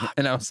exact thing,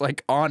 and I was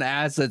like on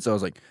acid, so I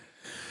was like.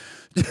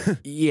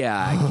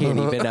 Yeah, I can't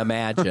even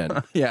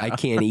imagine. Yeah, I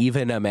can't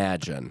even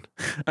imagine.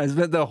 I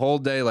spent the whole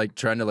day like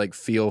trying to like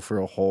feel for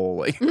a hole.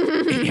 Like,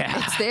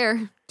 yeah, It's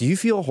there. do you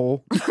feel a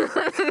hole?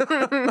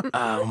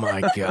 Oh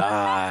my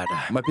god.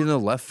 Might be in the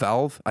left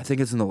valve. I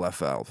think it's in the left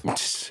valve.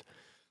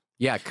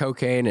 Yeah,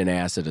 cocaine and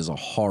acid is a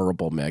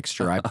horrible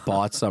mixture. I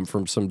bought some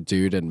from some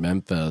dude in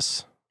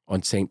Memphis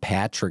on St.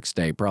 Patrick's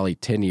Day, probably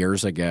 10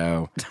 years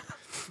ago.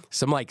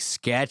 Some like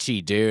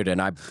sketchy dude,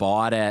 and I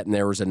bought it, and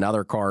there was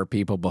another car of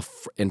people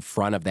in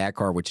front of that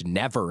car, which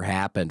never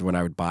happened when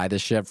I would buy the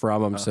shit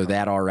from them. So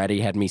that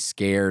already had me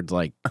scared.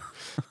 Like,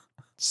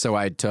 so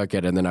I took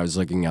it, and then I was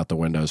looking out the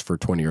windows for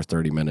 20 or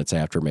 30 minutes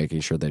after,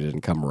 making sure they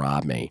didn't come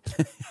rob me.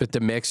 But the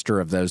mixture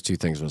of those two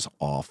things was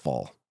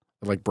awful.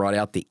 It like brought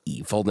out the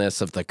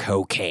evilness of the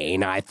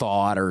cocaine, I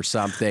thought, or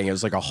something. It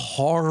was like a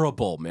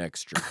horrible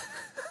mixture.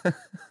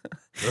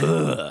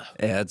 Ugh.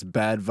 Yeah, it's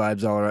bad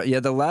vibes all around. Yeah,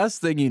 the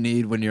last thing you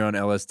need when you're on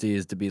LSD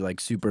is to be like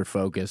super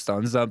focused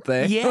on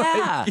something.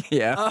 Yeah. Like,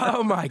 yeah.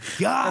 Oh my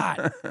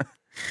God.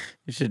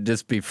 You should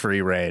just be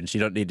free range. You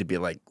don't need to be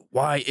like,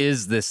 why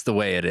is this the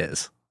way it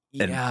is?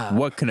 And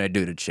what can I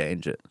do to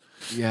change it?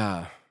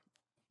 Yeah.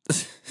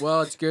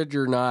 Well, it's good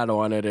you're not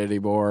on it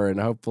anymore, and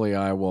hopefully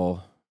I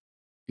will.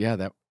 Yeah,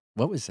 that.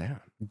 What was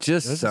that?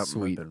 Just That's something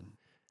sweet. we've been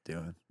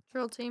doing.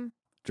 Drill team.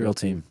 Drill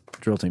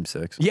team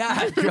 6.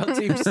 Yeah, Drill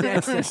Team 6.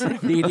 That's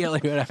immediately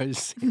what I was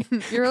saying.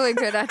 You're really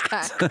good at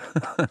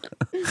that.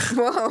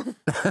 Whoa.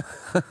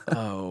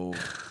 Oh.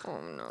 Oh,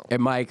 no.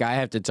 And Mike, I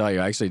have to tell you,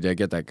 I actually did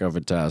get that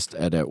COVID test,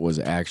 and it was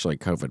actually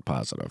COVID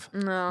positive.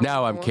 No.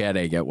 No, I'm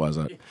kidding. It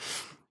wasn't.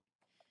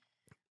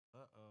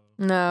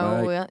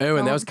 No. Oh,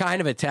 and that was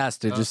kind of a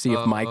test to just see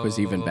if Mike was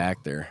even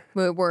back there.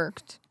 It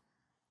worked.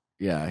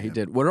 Yeah, he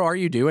did. What are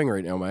you doing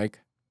right now, Mike?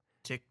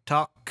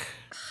 TikTok.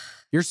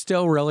 You're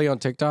still really on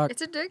TikTok?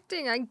 It's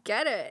addicting. I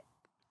get it.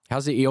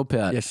 How's the eel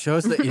pit? Yeah, show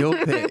us the eel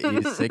pit,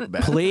 you sick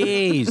bastard.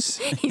 Please.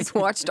 He's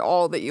watched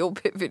all the eel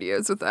pit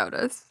videos without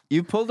us.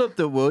 You pulled up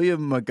the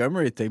William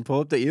Montgomery thing.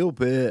 Pull up the eel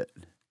pit.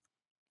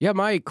 Yeah,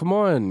 Mike, come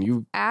on.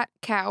 You. At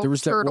cow There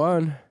was turtle. that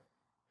one.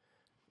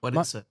 What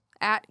is it?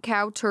 At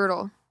cow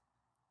turtle.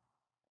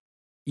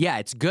 Yeah,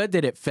 it's good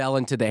that it fell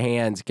into the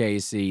hands,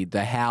 Casey.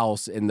 The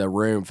house in the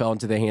room fell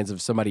into the hands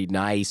of somebody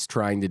nice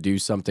trying to do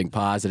something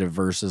positive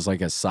versus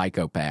like a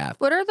psychopath.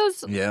 What are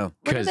those? Yeah.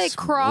 What are they? 'Cause,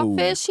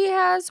 Crawfish he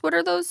has? What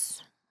are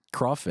those?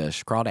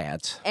 Crawfish,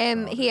 crawdads.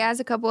 And he has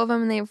a couple of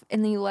them,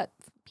 and they let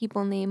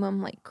people name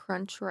them like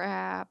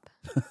Crunchwrap.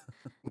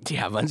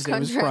 Yeah, one's name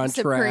was Crunchwrap Crunchwrap,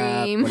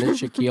 Supreme. one is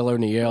Shaquille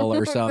O'Neal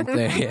or something.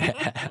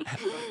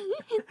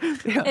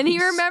 And he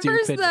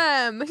remembers Stupid.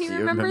 them. He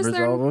remembers remembers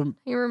them. all of them?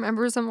 He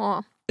remembers them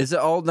all. Is it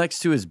all next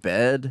to his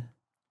bed?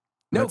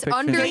 No, It's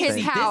under his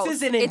Casey, house. This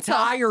is an It's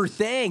entire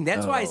thing.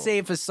 That's why I Oh. say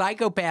if a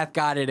psychopath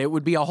got it, it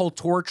would be a whole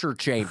torture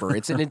chamber.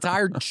 It's an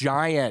entire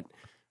giant,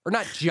 or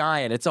not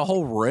giant, it's a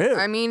whole room.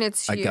 I mean,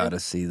 it's I huge. gotta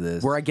see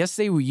this. where I guess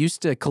they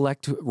used to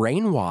collect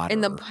rainwater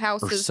in the or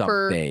houses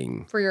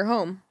something. for your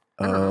home.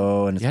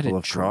 Oh, and it's You had full to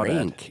of crawdad.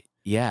 drink.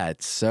 Yeah,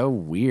 it's so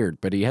weird.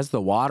 But he has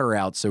the water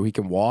out so he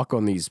can walk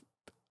on these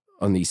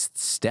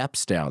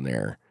steps down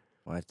there.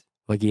 What?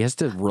 Like he has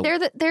to.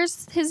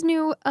 There's his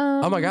new.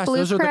 Oh my gosh, blue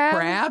those crab. are the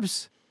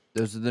crabs.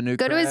 Those are the new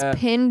Go to his crab.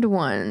 pinned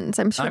ones.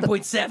 I'm sure.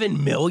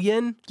 9.7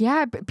 million.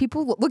 Yeah, but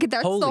people look at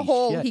that's the Holy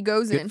hole shit. he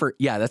goes Good in.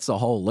 yeah, that's the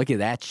hole. Look at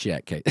that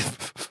shit, Kate.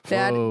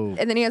 That, Whoa.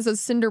 and then he has those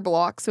cinder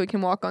blocks so he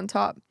can walk on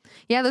top.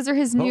 Yeah, those are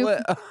his new.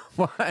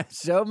 What?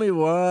 Show me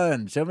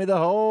one. Show me the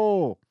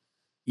hole.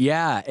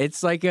 Yeah,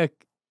 it's like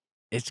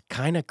it's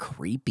kind of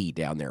creepy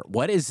down there.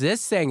 What is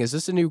this thing? Is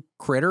this a new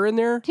critter in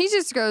there? He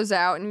just goes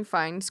out and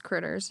finds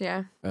critters.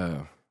 Yeah.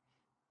 Oh.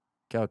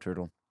 Cow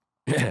turtle.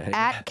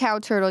 At cow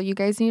turtle, you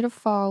guys need to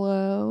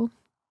follow.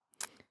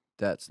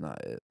 That's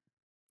not it.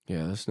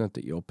 Yeah, that's not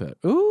the eel pit.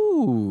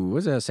 Ooh,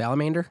 what's that, a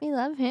salamander? We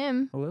love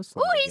him. Oh, that's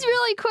Oh, he's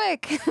really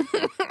quick.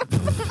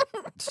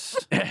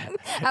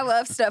 I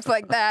love stuff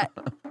like that.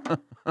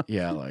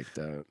 Yeah, I like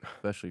that.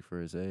 Especially for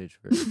his age.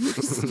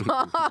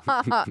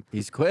 Stop.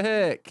 He's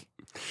quick.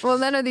 Well,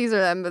 none of these are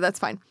them, but that's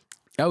fine.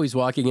 Oh, he's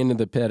walking into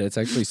the pit. It's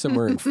actually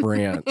somewhere in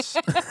France.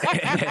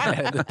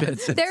 The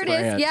pit's in There it is.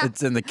 France. Yeah.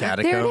 It's in the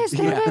catacombs. There it is.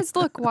 There it is.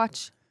 Look,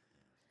 watch.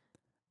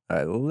 All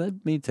right,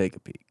 let me take a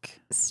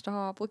peek.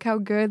 Stop. Look how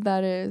good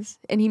that is.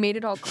 And he made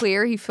it all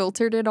clear. He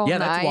filtered it all Yeah,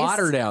 nice. that's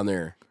water down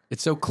there.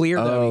 It's so clear,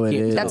 though. Oh, you it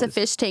can't is. tell. That's a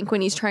fish tank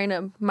when he's trying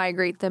to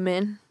migrate them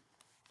in.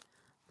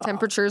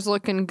 Temperature's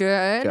looking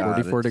good. God.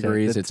 44 Check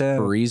degrees. the It's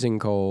temp. freezing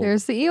cold.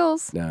 There's the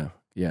eels. No,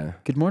 yeah.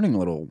 Good morning,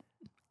 little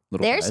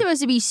They're guy.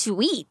 supposed to be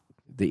sweet.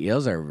 The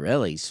eels are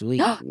really sweet.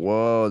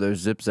 Whoa, there's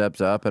zip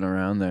zaps up and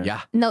around there.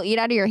 Yeah. And they'll eat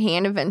out of your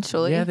hand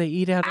eventually. Yeah, they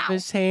eat out of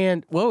his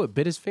hand. Whoa, it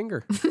bit his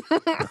finger.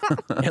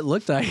 It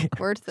looked like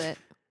Worth it.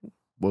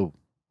 Whoa.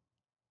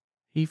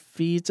 he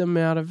feeds them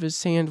out of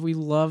his hand. We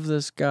love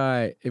this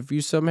guy.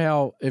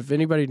 If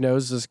anybody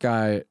knows this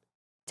guy,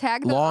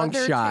 Tag the Long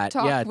other shot.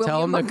 TikTok Yeah, tell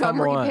William 'em to come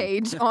Montgomery on.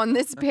 page on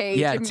this page.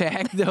 yeah, and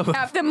tag them.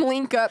 have them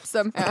link up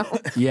somehow.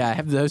 Yeah,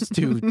 have those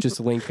two just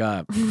link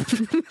up.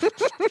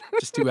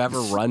 Just whoever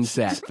runs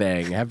that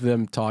thing, have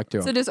them talk to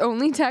him. So just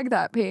only tag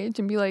that page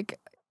and be like,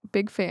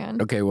 big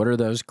fan. Okay, what are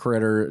those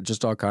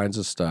just all kinds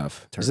of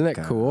stuff. Isn't that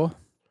Turca. cool?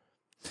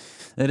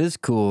 It is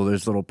cool.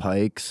 There's little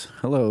pikes.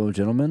 Hello,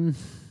 gentlemen.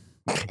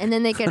 And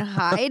then they can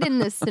hide in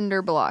the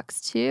cinder blocks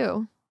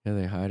too. Yeah,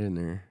 they hide in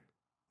there.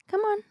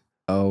 Come on.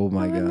 Oh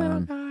my Come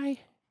on, god.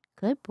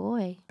 Good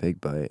boy. Big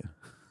bite.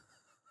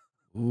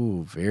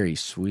 Ooh, very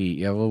sweet.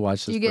 Yeah, we'll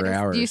watch this for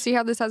hours. Do you see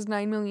how this has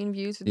 9 million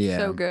views? It's Yeah.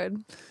 so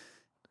good.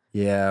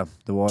 Yeah,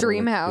 the water.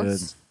 Dream looks house.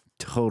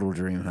 good. Total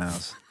dream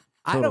house.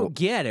 I don't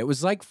get it. It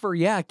was like for,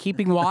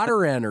 keeping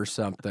water in or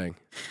something.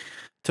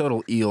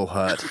 Total eel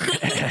hut.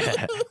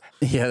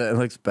 Yeah, that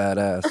looks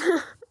badass.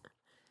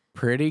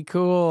 Pretty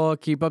cool.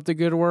 Keep up the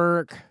good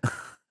work.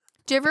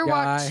 Do you ever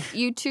watch Guy.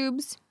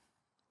 YouTubes?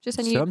 Just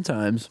any.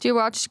 Sometimes. Do you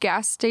watch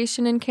gas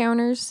station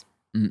encounters?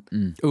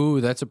 Mm-mm. Ooh,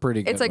 that's a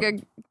pretty good It's like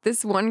one.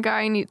 this one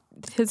guy and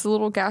his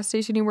little gas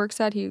station he works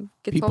at. He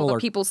gets People all the are-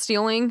 people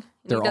stealing. And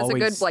he They're does a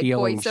always good like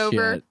stealing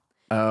voiceover. shit.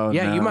 Oh,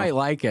 Yeah, no. you might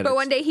like it. But It's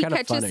one day he kinda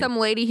catches funny. some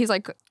lady. He's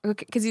like,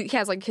 because he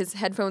has like his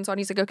headphones on.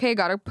 He's like, okay,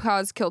 gotta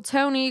pause, kill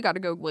Tony. Gotta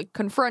go like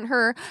confront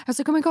her. I was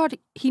like, oh my god,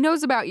 he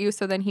knows about you.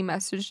 So then he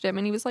messaged him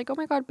and he was like, oh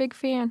my god, big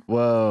fan.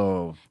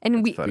 Whoa.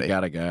 And we funny. We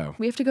gotta go.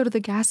 have to go to the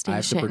gas I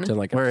have to station. pretend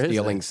like Where I'm is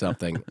stealing it?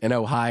 something in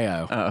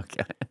Ohio. Oh,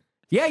 okay.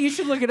 Yeah, you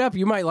should look it up.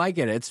 You might like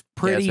it. It's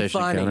pretty Gas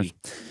station funny.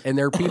 And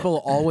there are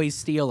people always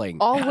stealing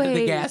out of the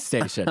Always. gas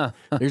station.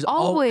 There's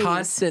Always.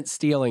 constant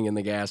stealing in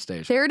the gas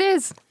station. There it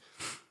is.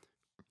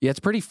 Yeah, it's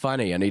pretty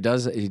funny, and he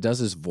does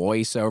his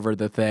voice over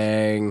the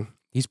thing.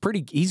 He's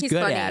good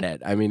funny. at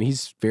it. I mean,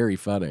 he's very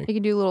funny. He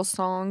can do little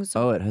songs.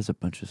 Oh, it has a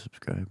bunch of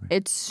subscribers.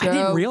 It's so I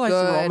didn't realize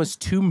there were good.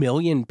 almost 2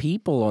 million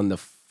people on the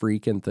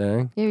freaking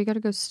thing. Yeah, we gotta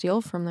go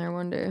steal from there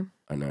one day.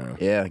 I know.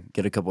 Yeah,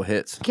 get a couple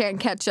hits. Can't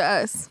catch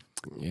us.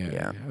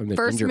 Yeah. I'm the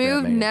First gingerbread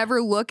move, man.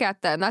 never look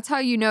at them. That's how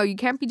you know. You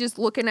can't be just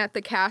looking at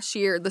the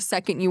cashier the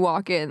second you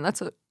walk in.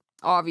 That's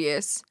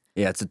obvious.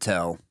 Yeah, it's a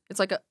tell. It's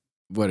like a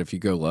What if you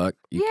go look?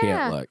 You Yeah.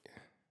 can't look.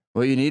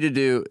 What you need to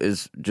do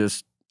is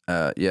just,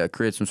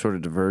 create some sort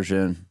of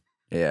diversion.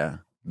 Yeah.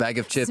 Bag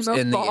of chips Smoke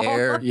in the ball.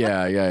 air.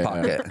 Yeah.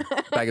 Pocket.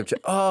 Bag of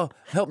chips. Oh,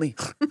 help me.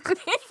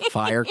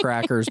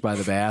 Firecrackers by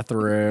the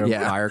bathroom.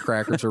 Yeah.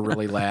 Firecrackers are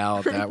really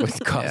loud. That would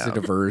cause a Yeah.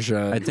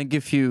 diversion. I think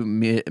if you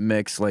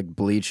mix like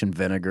bleach and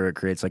vinegar, it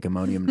creates like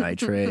ammonium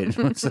nitrate.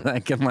 So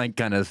that can like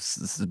kind of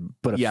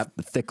put a Yep.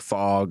 thick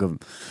fog of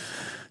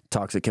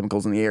toxic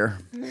chemicals in the air.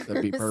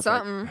 That'd be perfect.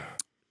 something.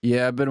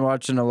 Yeah, I've been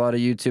watching a lot of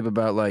YouTube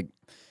about like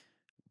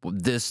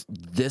this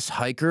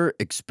hiker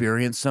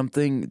experienced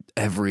something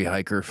every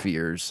hiker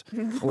fears.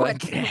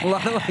 Like a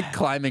lot of like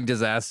climbing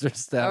disaster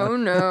stuff. Oh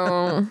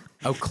no.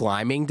 Oh,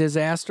 climbing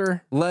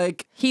disaster?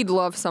 Like He'd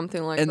love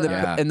something like in the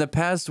that. Yeah. in the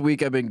past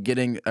week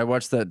I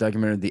watched that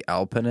documentary The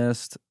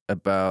Alpinist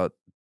about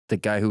the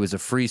guy who was a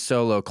free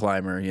solo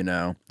climber,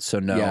 so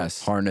no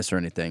Yes. harness or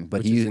anything. But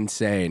Which is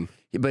insane.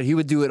 But he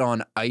would do it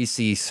on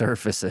icy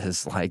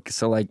surfaces, like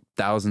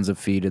thousands of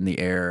feet in the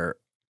air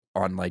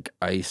on like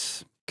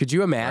ice. Could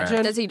you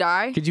imagine? Does he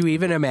die? Could you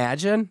even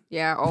imagine?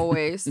 Yeah,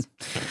 always.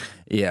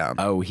 Yeah.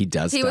 Oh, he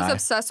does He die. was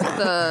obsessed with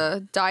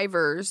the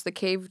divers, the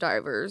cave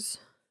divers.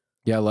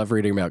 Yeah, I love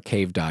reading about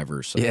cave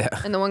divers. So. Yeah.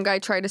 And the one guy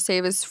tried to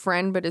save his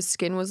friend, but his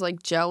skin was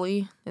like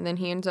jelly, and then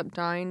he ends up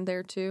dying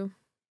there too.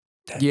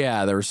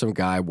 Yeah, there was some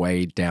guy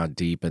way down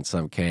deep in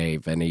some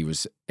cave, and he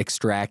was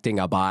extracting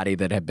a body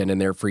that had been in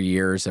there for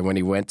years. And when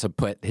he went to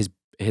put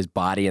his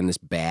body in this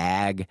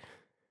bag,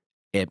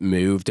 it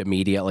moved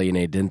immediately, and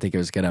he didn't think it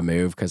was going to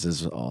move because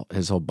his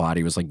whole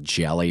body was like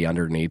jelly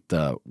underneath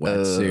the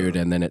wetsuit,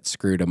 and then it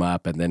screwed him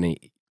up. And then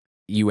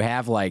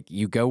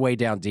you go way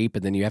down deep,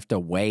 and then you have to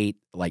wait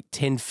like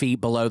 10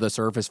 feet below the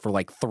surface for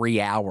like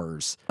 3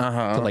 hours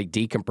Uh-huh. to like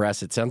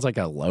decompress. It sounds like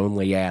a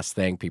lonely ass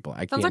thing, people. I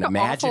Sounds can't like an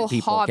imagine awful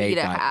people hobby to cave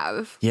dive.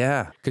 have.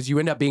 Yeah. Because you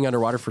end up being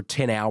underwater for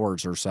 10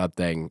 hours or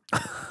something.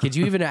 I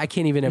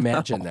can't even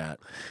imagine that.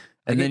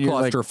 And then you're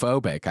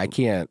claustrophobic. I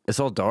can't. It's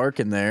all dark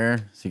in there,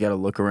 so you got to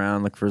look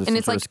around, look for some And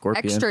it's sort like of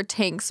scorpion. extra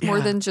tanks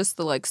more than just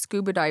the like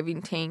scuba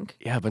diving tank.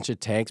 Yeah, a bunch of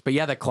tanks. But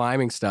yeah, the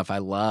climbing stuff, I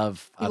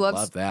love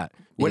that.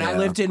 When I Yeah.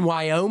 lived in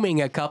Wyoming,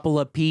 a couple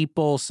of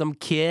people, some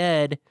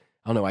kid,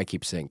 I don't know why I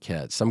keep saying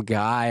kid, some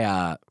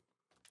guy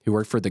who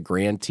worked for the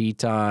Grand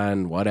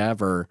Teton,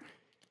 whatever,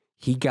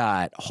 he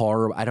got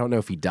horrible. I don't know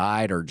if he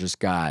died or just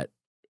got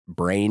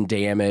brain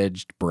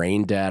damaged,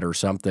 brain dead or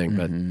something,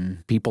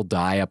 but people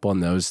die up on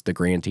the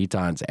Grand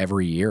Tetons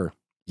every year.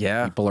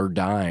 Yeah. People are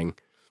dying.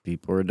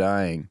 People are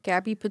dying.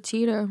 Gabby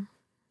Petito.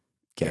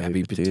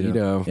 Gabby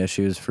Petito. Yeah,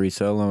 she was free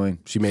soloing.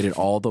 She made it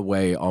all the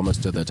way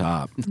almost to the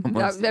top.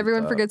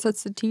 Everyone forgets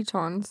that's the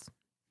Tetons.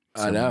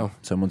 I know.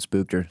 Someone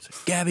spooked her.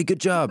 Like, Gabby, good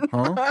job.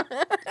 Huh?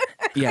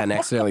 Yeah, and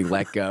accidentally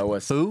let go.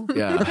 Who?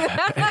 Yeah.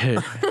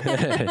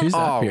 Who's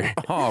up here?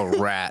 Oh,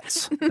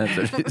 rats. That's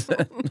what she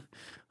said.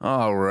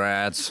 Oh,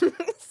 rats.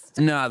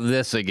 Not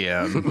this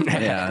again.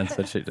 Yeah, that's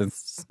what she did.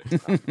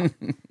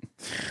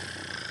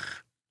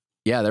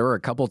 Yeah, there were a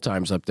couple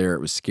times up there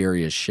it was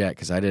scary as shit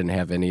because I didn't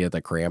have any of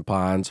the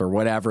crampons or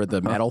whatever, the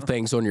metal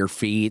things on your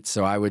feet.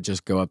 So I would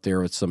just go up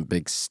there with some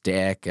big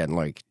stick and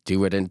like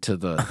do it into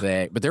the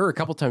thing. But there were a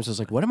couple times I was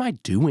like, what am I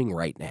doing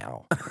right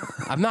now?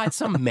 I'm not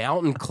some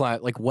mountain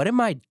climber. Like, what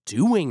am I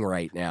doing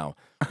right now?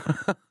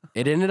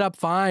 It ended up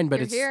fine,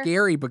 but it's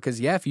scary because,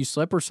 yeah, if you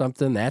slip or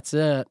something, that's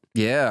it.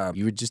 Yeah.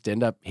 You would just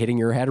end up hitting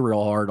your head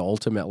real hard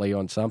ultimately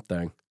on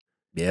something.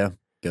 Yeah.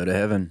 Go to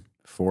heaven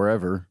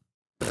forever.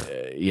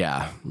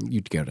 Yeah,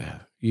 you'd go to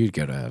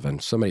heaven.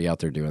 Somebody out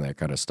there doing that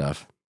kind of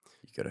stuff.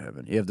 You go to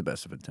heaven. You have the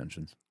best of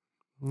intentions.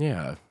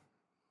 Yeah,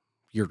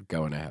 you're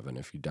going to heaven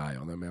if you die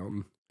on the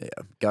mountain. Yeah.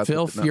 God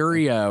Phil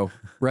Furio,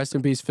 rest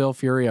in peace. Phil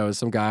Furio is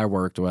some guy I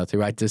worked with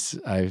who I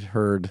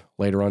heard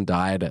later on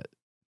died at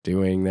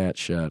doing that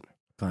shit.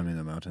 Climbing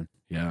the mountain.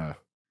 Yeah,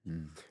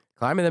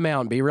 climbing the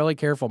mountain. Be really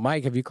careful,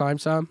 Mike. Have you climbed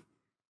some?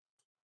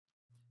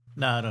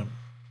 No,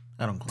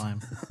 I don't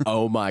climb.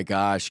 Oh my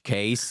gosh,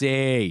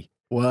 Casey.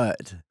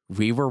 What?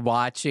 We were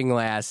watching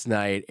last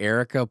night.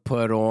 Erica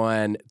put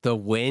on the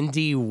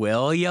Wendy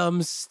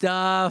Williams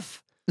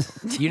stuff.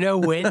 You know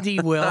Wendy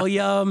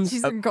Williams?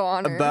 She's a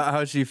goner. About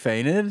how she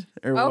fainted?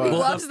 Or Oh, what? he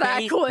loves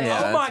that clip.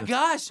 Yeah, Oh my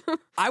gosh.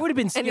 I would have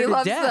been And scared he to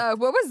loves death.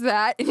 what was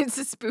that? It's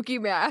a spooky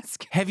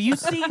mask. Have you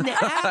seen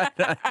that?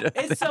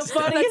 It's the That's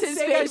funniest his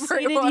thing I've favorite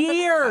seen in one.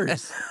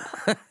 years.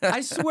 I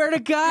swear to Yeah,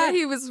 God.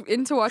 he was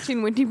into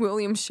watching Wendy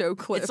Williams show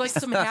clips. It's like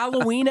some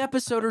Halloween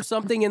episode or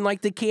something, and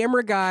like the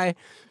camera guy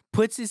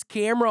puts his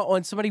camera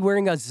on somebody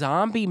wearing a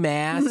zombie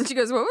mask. She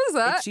goes, what was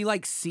that? And she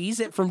like sees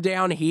it from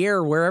down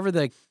here, wherever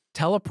the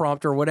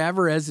teleprompter or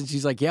whatever is, and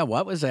she's like, yeah,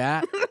 what was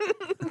that?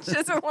 She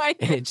doesn't like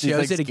And it. it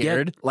shows like, it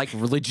again, like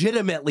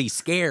legitimately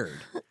scared.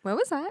 What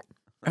was that?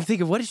 I'm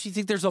thinking, what does she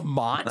think? There's a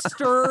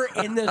monster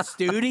in the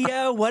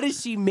studio? What does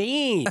she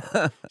mean?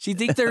 She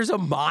think there's a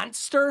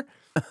monster?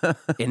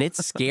 And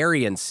it's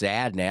scary and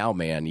sad now,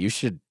 man.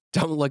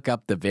 Don't look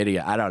up the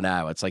video. I don't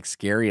know. It's like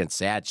scary and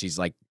sad. She's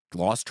like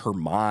lost her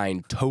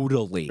mind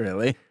totally.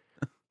 Really?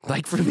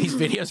 Like from these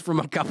videos from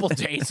a couple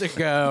days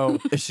ago.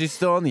 Is she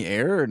still on the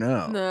air or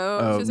no? No,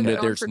 Oh, she's been no,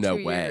 gone there's for no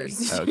 2 way.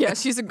 years. Okay. Yeah,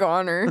 she's a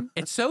goner.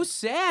 It's so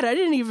sad. I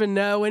didn't even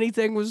know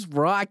anything was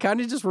wrong. I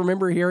kind of just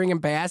remember hearing in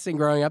passing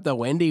growing up the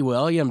Wendy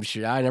Williams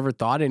show. I never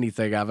thought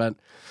anything of it.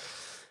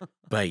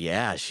 But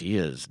yeah, she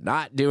is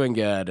not doing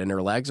good, and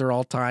her legs are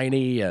all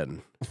tiny,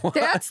 and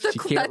That's the She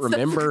can't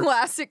remember. the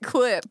classic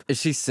clip. Is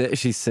she sick? Is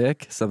she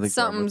sick? Something's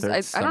wrong with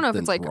Something's her? I don't know if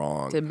it's like Something's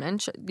wrong.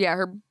 dementia.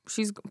 Yeah,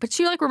 but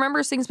she like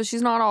remembers things, but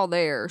she's not all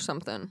there or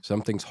something.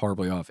 something's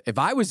horribly off. If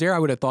I was there, I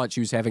would have thought she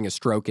was having a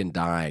stroke and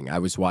dying. I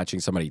was watching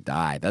somebody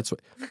die. That's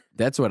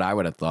what I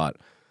would have thought.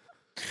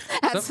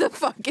 That's the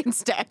fucking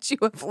Statue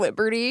of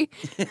Liberty.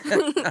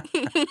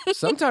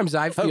 Sometimes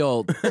I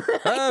feel,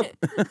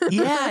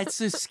 yeah, it's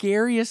the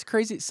scariest,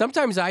 crazy.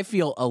 Sometimes I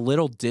feel a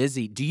little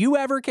dizzy. Do you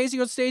ever, Casey,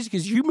 on stage?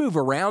 Because you move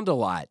around a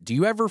lot. Do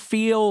you ever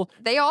feel?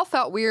 They all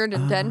felt weird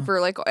in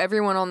Denver, like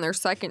everyone on their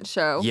second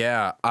show.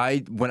 Yeah,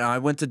 when I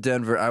went to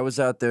Denver, I was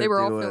out there. They were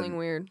all doing, feeling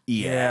weird.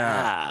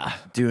 Yeah,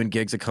 doing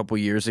gigs a couple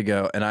years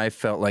ago, and I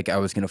felt like I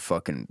was gonna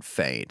fucking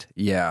faint.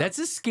 Yeah, That's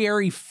a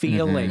scary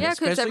feeling. Yeah,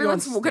 because especially on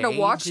everyone's gonna stage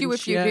watch you and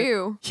if you shit.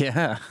 do.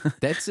 yeah,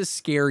 That's a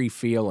scary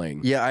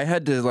feeling. yeah. I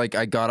had to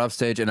I got off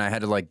stage and I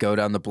had to go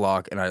down the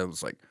block, and I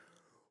was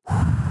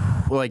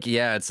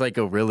yeah, it's like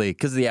a really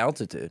because of the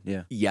altitude.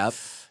 Yeah, Yep.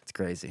 it's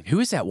crazy. Who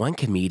is that one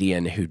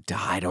comedian who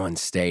died on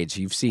stage?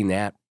 You've seen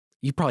that?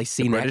 You've probably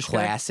seen that British guy?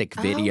 classic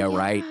video, Oh,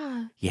 right? yeah.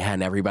 Yeah,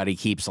 and everybody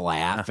keeps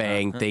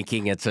laughing,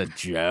 thinking it's a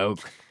joke.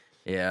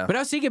 Yeah, But I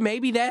was thinking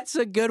maybe that's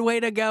a good way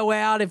to go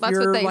out if That's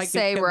you're what they like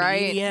say, a right?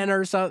 comedian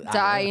or something.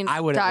 Die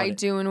wouldn't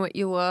doing what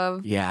you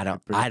love. Yeah,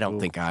 I don't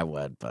think I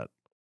would, but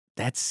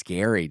that's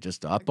scary.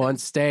 Just up on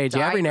stage.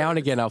 Die Every now and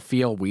first. again, I'll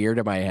feel weird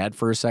in my head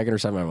for a second or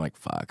something. I'm like,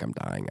 fuck, I'm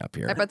dying up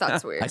here. I bet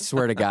that's weird. I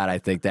swear to God, I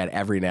think that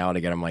every now and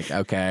again. I'm like,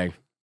 okay,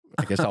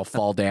 I guess I'll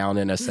fall down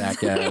in a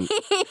second.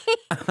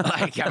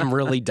 Like I'm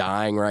really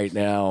dying right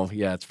now.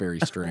 Yeah, it's very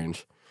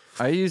strange.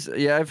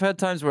 I've had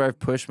times where I've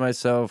pushed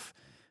myself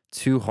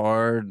too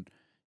hard,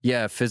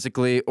 yeah,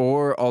 physically,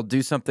 or I'll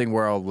do something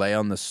where I'll lay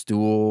on the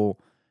stool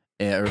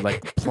or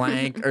like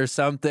plank or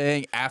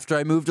something after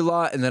I moved a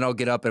lot, and then I'll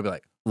get up and be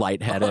like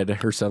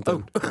lightheaded or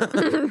something.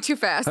 Too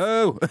fast.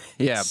 oh,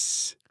 yeah.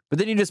 But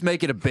then you just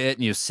make it a bit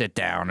and you sit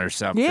down or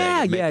something.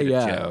 Yeah, and make it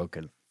yeah. a joke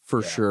and,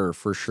 For sure,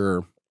 for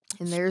sure.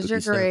 And there's your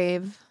Spooky stuff.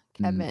 grave,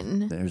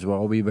 Kevin. There's where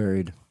I'll be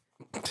buried.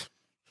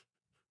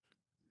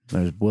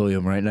 There's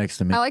William right next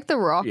to me. I like the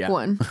rock Yeah.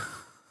 one.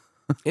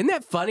 Isn't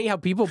that funny how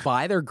people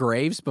buy their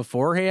graves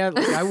beforehand?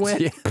 Like I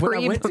went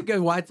when I went to go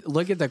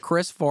look at the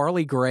Chris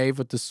Farley grave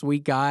with the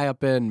sweet guy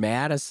up in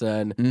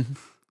Madison. Mm-hmm.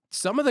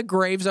 Some of the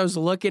graves I was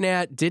looking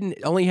at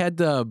only had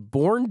the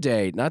born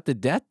date, not the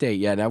death date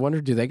yet. And I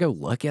wonder, do they go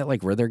look at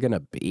like where they're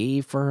gonna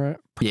be for it?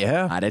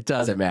 Yeah. God, it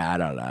doesn't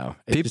matter. I don't know.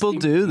 It People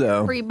just do,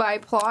 though. Pre-buy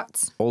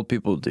plots. Old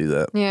people do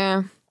that.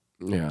 Yeah.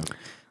 Yeah.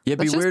 Yeah, it'd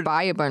be Let's just weird.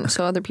 buy a bunch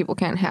so other people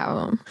can't have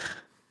them.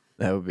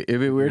 It'd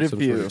be weird if Some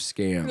you. sort of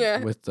scam Yeah.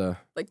 with the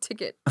Like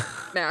ticket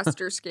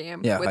master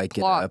scam Yeah, with hike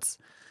it up. plots.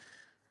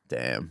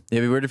 Damn.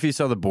 It'd be weird if you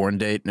saw the born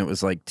date and it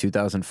was like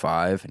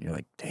 2005 and you're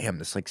like, damn,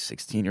 this like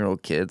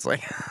 16-year-old kid's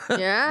like,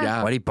 Yeah.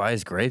 Yeah. why'd he buy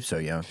his grave so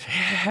young?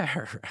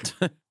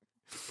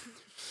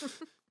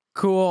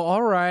 Cool.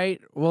 All right.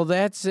 Well,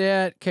 that's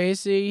it,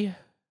 Casey.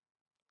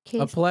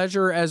 A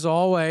pleasure as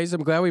always.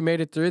 I'm glad we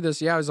made it through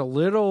this. Yeah, I was a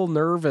little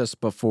nervous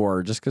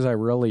before just because I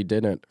really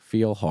didn't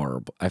feel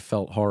horrible. I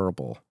felt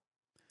horrible.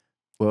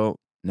 Well,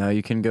 now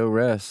you can go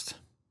rest.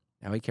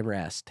 Now we can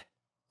rest.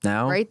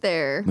 Now Right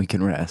there we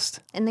can rest.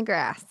 in the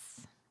grass.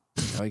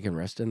 Now we can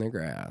rest in the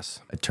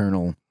grass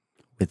Eternal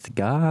with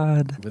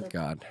God. with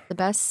God. The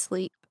best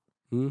sleep.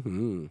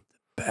 Mm-hmm.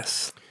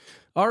 Best.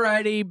 All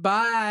righty.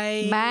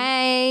 Bye.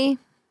 Bye.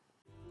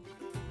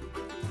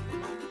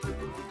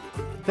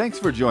 Thanks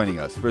for joining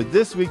us for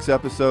this week's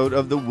episode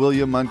of The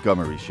William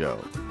Montgomery Show.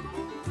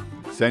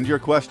 Send your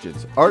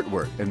questions,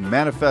 artwork, and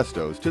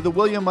manifestos to The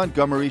William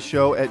Montgomery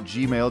Show at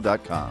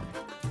gmail.com.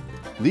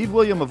 Leave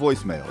William a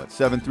voicemail at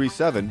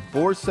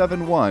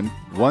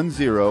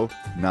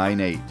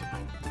 737-471-1098.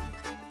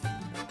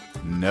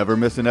 Never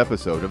miss an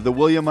episode of The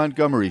William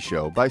Montgomery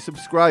Show by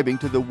subscribing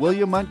to The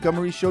William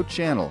Montgomery Show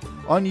channel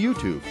on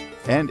YouTube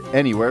and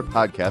anywhere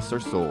podcasts are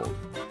sold.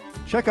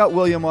 Check out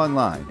William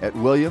online at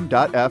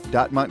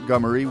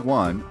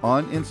william.f.montgomery1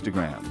 on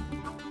Instagram.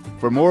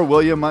 For more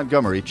William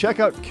Montgomery, check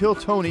out Kill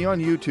Tony on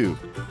YouTube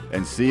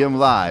and see him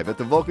live at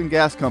the Vulcan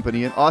Gas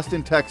Company in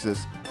Austin,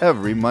 Texas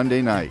every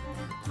Monday night.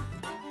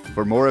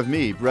 For more of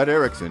me, Brett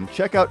Erickson,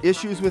 check out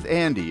Issues with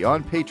Andy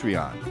on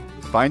Patreon.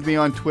 Find me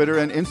on Twitter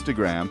and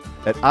Instagram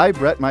at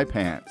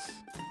IBrettMyPants.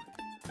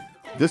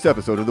 This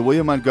episode of The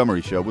William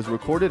Montgomery Show was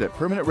recorded at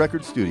Permanent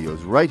Record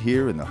Studios right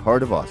here in the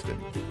heart of Austin.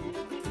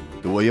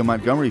 The William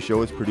Montgomery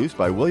Show is produced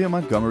by William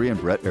Montgomery and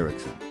Brett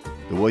Erickson.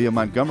 The William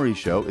Montgomery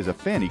Show is a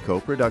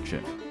FannieCo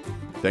production.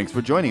 Thanks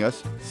for joining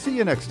us. See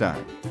you next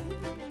time.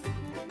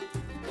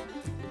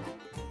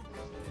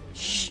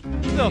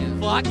 Who the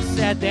fuck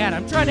said that?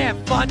 I'm trying to have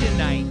fun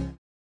tonight.